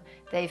of them.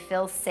 They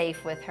feel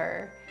safe with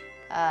her.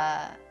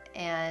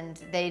 And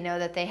they know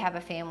that they have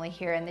a family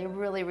here, and they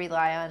really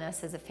rely on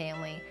us as a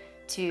family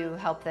to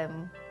help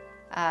them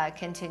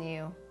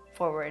continue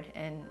forward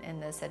in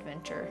this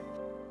adventure.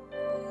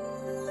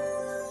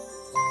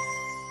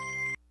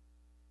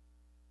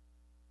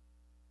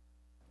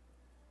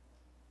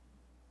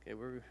 Okay,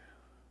 we're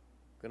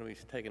going to be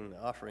taking the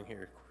offering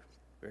here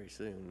very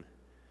soon.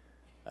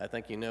 I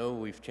think you know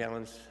we've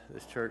challenged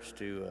this church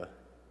to,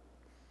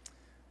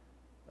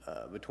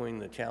 between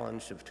the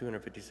challenge of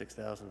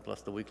 $256,000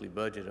 plus the weekly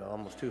budget,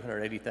 almost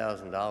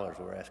 $280,000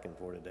 we're asking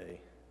for today.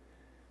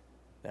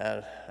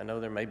 Now, I know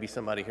there may be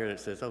somebody here that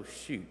says, oh,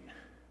 shoot,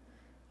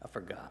 I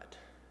forgot.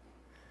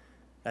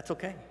 That's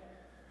okay.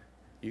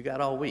 You got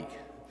all week,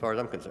 as far as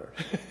I'm concerned.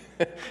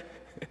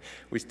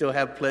 We still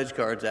have pledge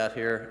cards out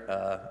here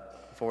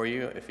for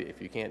you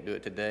if you can't do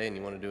it today and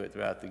you want to do it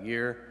throughout the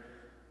year.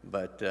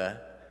 But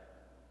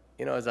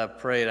you know, as I've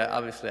prayed,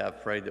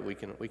 I've prayed that we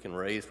can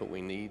raise what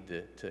we need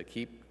to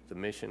keep the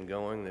mission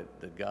going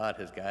that God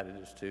has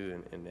guided us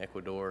to in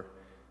Ecuador.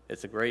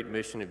 It's a great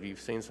mission. If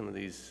you've seen some of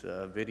these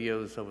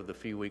videos over the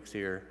few weeks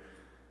here,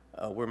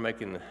 we're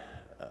making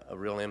a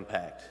real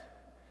impact.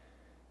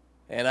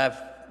 And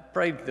I've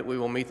prayed that we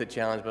will meet the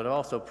challenge, but I've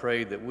also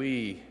prayed that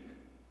we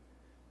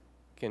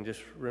can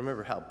just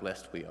remember how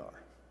blessed we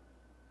are.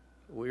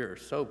 We are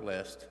so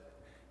blessed,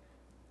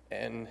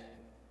 and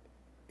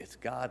it's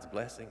God's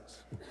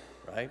blessings,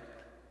 right?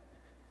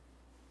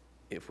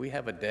 If we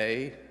have a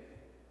day,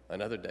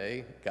 another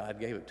day, God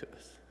gave it to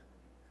us.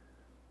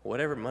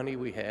 Whatever money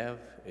we have,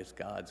 it's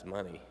God's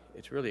money.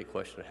 It's really a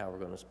question of how we're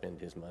going to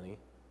spend His money.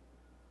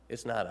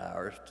 It's not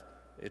ours.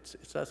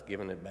 It's us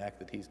giving it back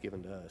that He's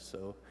given to us.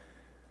 So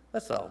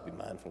let's all be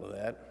mindful of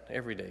that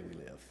every day we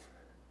live.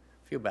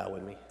 If you'll bow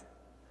with me.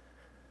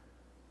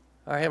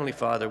 Our Heavenly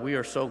Father, we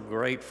are so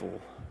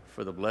grateful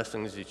for the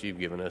blessings that You've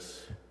given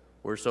us.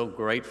 We're so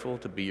grateful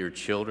to be Your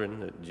children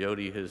that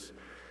Jody has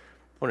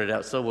pointed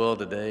out so well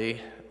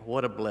today.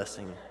 What a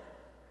blessing.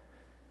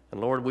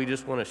 And Lord, we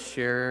just want to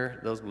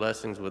share those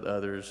blessings with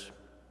others.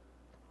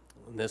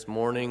 And this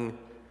morning,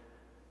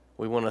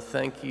 we want to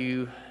thank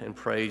You and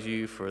praise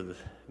You for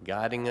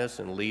guiding us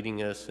and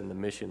leading us in the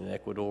mission in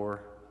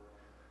Ecuador.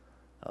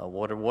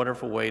 What a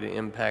wonderful way to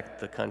impact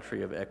the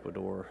country of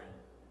Ecuador.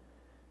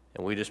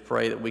 And we just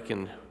pray that we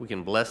can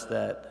bless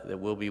that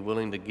we'll be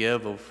willing to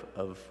give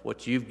of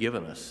what You've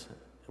given us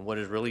and what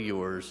is really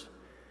Yours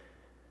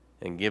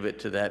and give it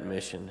to that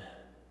mission.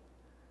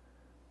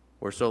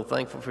 We're so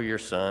thankful for Your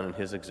Son and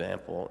His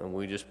example, and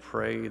we just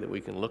pray that we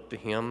can look to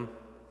Him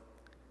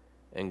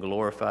and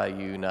glorify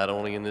You not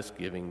only in this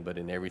giving, but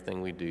in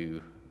everything we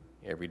do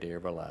every day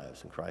of our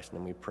lives. In Christ's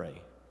name we pray.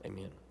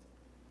 Amen.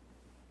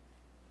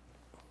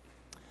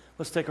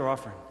 Let's take our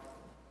offering.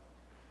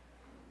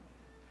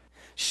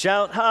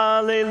 Shout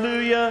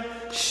hallelujah,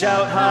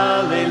 shout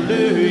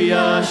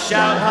hallelujah,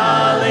 shout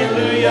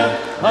hallelujah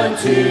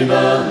unto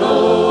the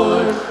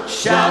Lord.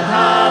 Shout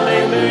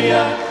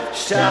hallelujah,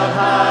 shout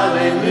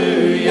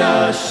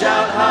hallelujah,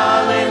 shout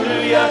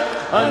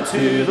hallelujah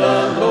unto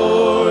the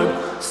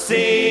Lord.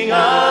 Sing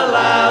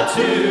aloud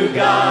to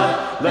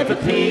God, let the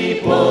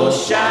people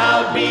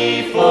shout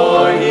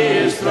before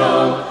His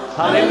throne.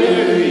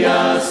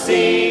 Hallelujah,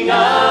 sing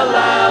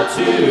aloud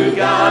to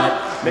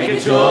God. Make a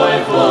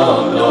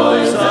joyful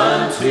noise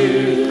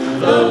unto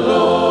the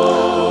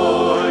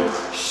Lord.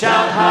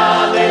 Shout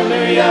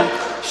hallelujah,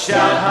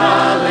 shout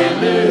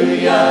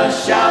hallelujah,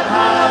 shout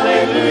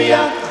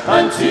hallelujah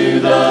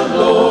unto the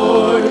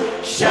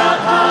Lord. Shout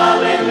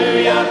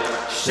hallelujah,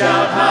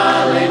 shout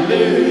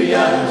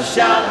hallelujah,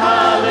 shout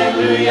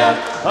hallelujah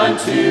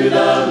unto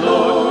the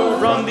Lord.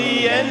 From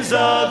the ends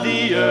of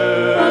the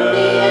earth, from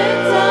the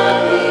ends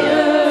of the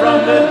earth,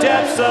 from the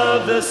depths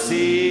of the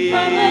sea.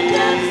 From the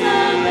depths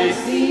of the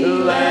sea.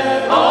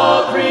 Let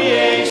all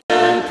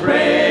creation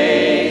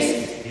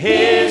praise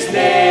his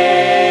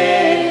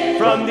name.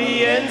 From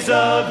the ends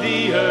of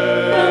the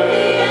earth. From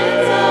the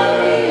ends of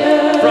the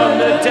earth. From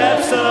the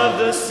depths of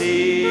the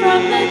sea.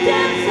 From the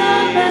depths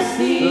of the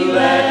sea.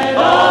 Let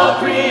all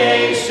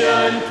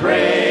creation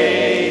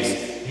praise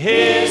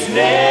his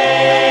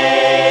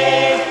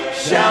name.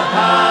 Shout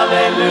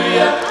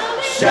hallelujah,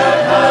 shout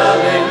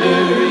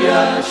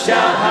hallelujah,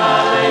 shout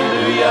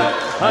hallelujah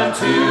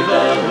unto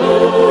the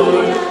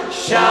Lord.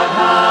 Shout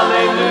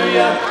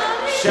hallelujah,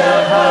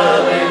 shout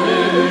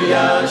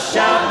hallelujah,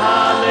 shout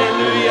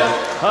hallelujah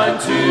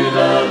unto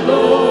the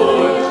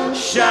Lord.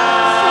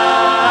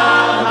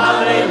 Shout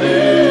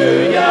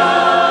hallelujah,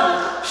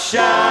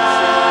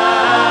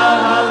 shout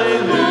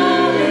hallelujah,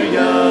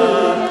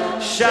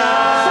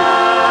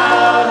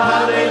 shout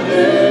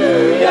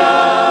hallelujah,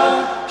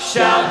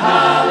 shout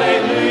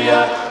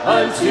hallelujah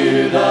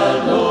unto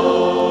the Lord.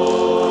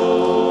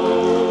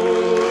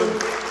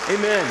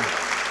 Amen.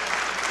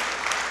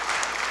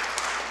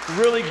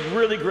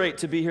 Really great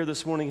to be here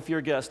this morning. If you're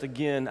a guest,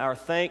 again, our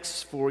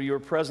thanks for your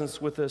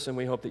presence with us, and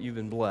we hope that you've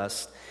been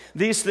blessed.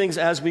 These things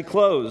as we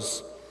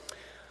close.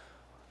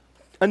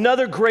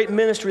 Another great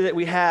ministry that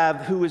we have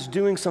who is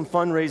doing some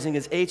fundraising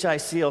is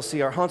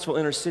HICLC, our Huntsville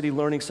Inner City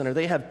Learning Center.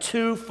 They have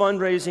 2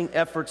 fundraising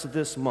efforts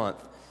this month.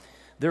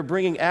 They're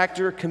bringing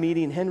actor,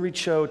 comedian Henry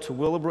Cho to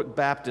Willowbrook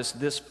Baptist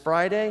this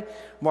Friday,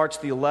 March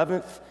the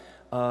 11th.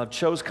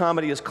 Cho's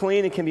comedy is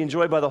clean and can be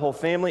enjoyed by the whole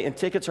family, and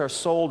tickets are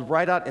sold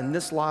right out in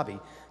this lobby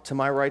to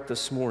my right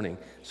this morning.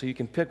 So you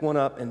can pick one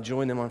up and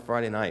join them on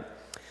Friday night.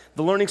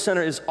 The Learning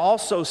Center is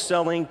also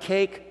selling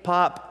cake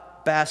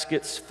pop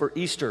baskets for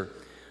Easter.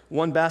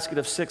 One basket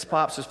of 6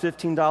 pops is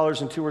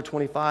 $15 and 2 are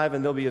 $25,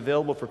 and they'll be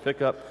available for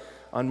pickup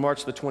on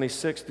March the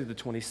 26th through the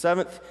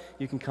 27th.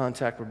 You can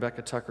contact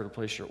Rebecca Tucker to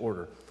place your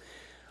order.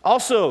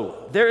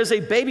 Also, there is a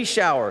baby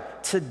shower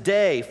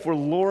today for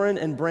Lauren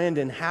and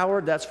Brandon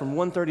Howard. That's from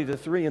 1:30 to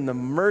 3 in the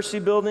Mercy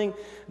Building.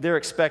 They're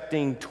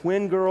expecting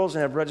twin girls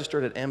and have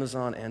registered at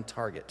Amazon and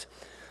Target.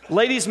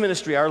 Ladies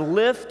Ministry, our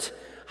Lift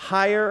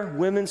Higher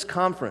Women's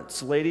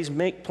Conference. Ladies,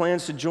 make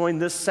plans to join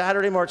this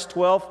Saturday, March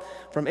 12th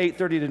from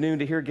 8:30 to noon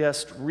to hear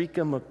guest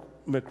Rika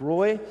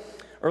McRoy.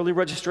 Early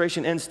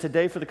registration ends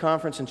today for the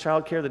conference and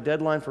childcare. The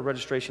deadline for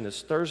registration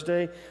is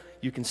Thursday.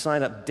 You can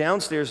sign up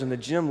downstairs in the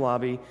gym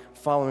lobby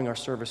following our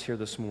service here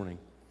this morning.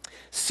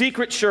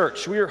 Secret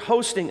Church. We are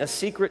hosting a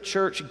Secret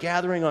Church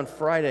gathering on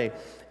Friday,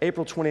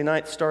 April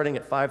 29th, starting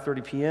at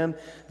 5:30 p.m.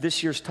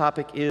 This year's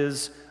topic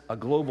is a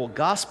global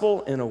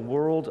gospel in a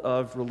world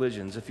of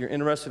religions. If you're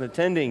interested in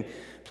attending,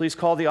 please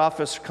call the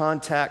office,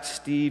 contact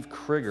Steve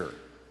Krieger.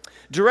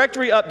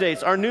 Directory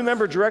updates. Our new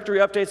member directory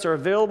updates are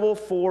available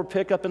for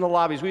pickup in the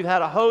lobbies. We've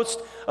had a host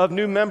of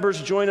new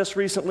members join us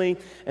recently,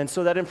 and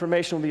so that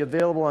information will be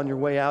available on your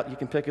way out. You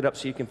can pick it up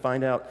so you can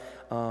find out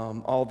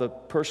all the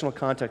personal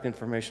contact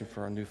information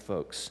for our new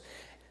folks.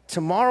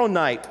 Tomorrow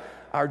night,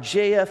 our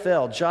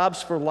JFL,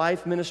 Jobs for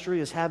Life Ministry,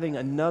 is having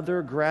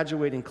another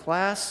graduating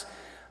class.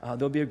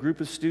 There'll be a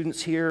group of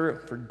students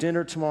here for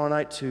dinner tomorrow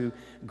night to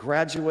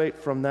graduate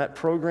from that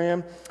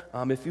program.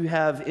 If you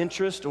have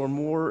interest or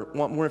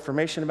want more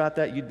information about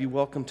that, you'd be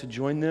welcome to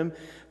join them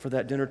for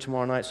that dinner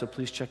tomorrow night, so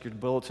please check your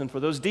bulletin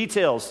for those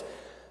details.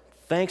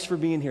 Thanks for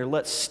being here.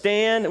 Let's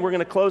stand. We're going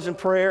to close in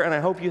prayer, and I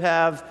hope you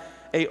have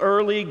an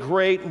early,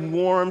 great,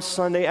 warm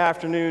Sunday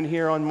afternoon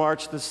here on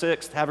March the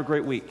 6th. Have a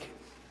great week.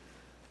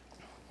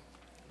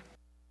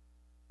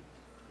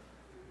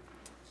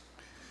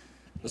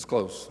 Let's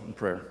close in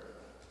prayer.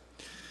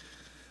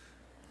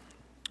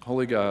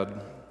 Holy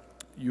God,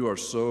 you are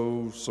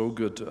so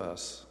good to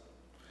us.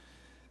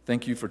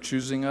 Thank you for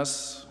choosing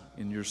us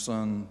in your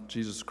Son,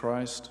 Jesus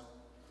Christ.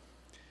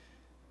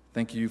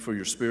 Thank you for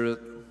your Spirit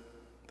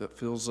that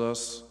fills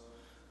us,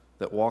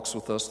 that walks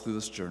with us through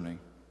this journey.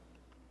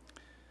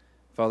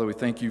 Father, we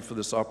thank you for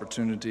this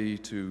opportunity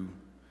to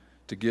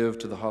give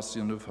to the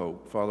Hacienda of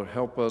Hope. Father,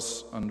 help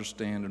us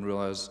understand and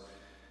realize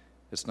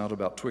it's not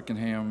about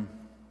Twickenham.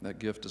 That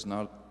gift is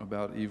not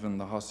about even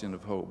the Hacienda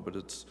of Hope, but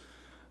it's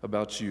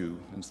about you.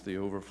 It's the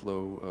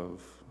overflow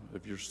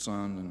of your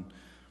Son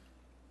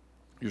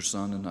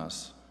and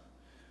us.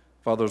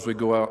 Father, as we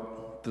go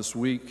out this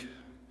week,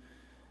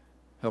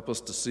 help us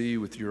to see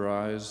with your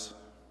eyes.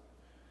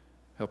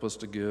 Help us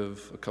to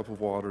give a cup of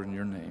water in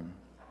your name.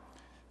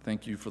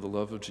 Thank you for the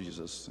love of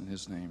Jesus. In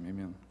his name,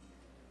 amen.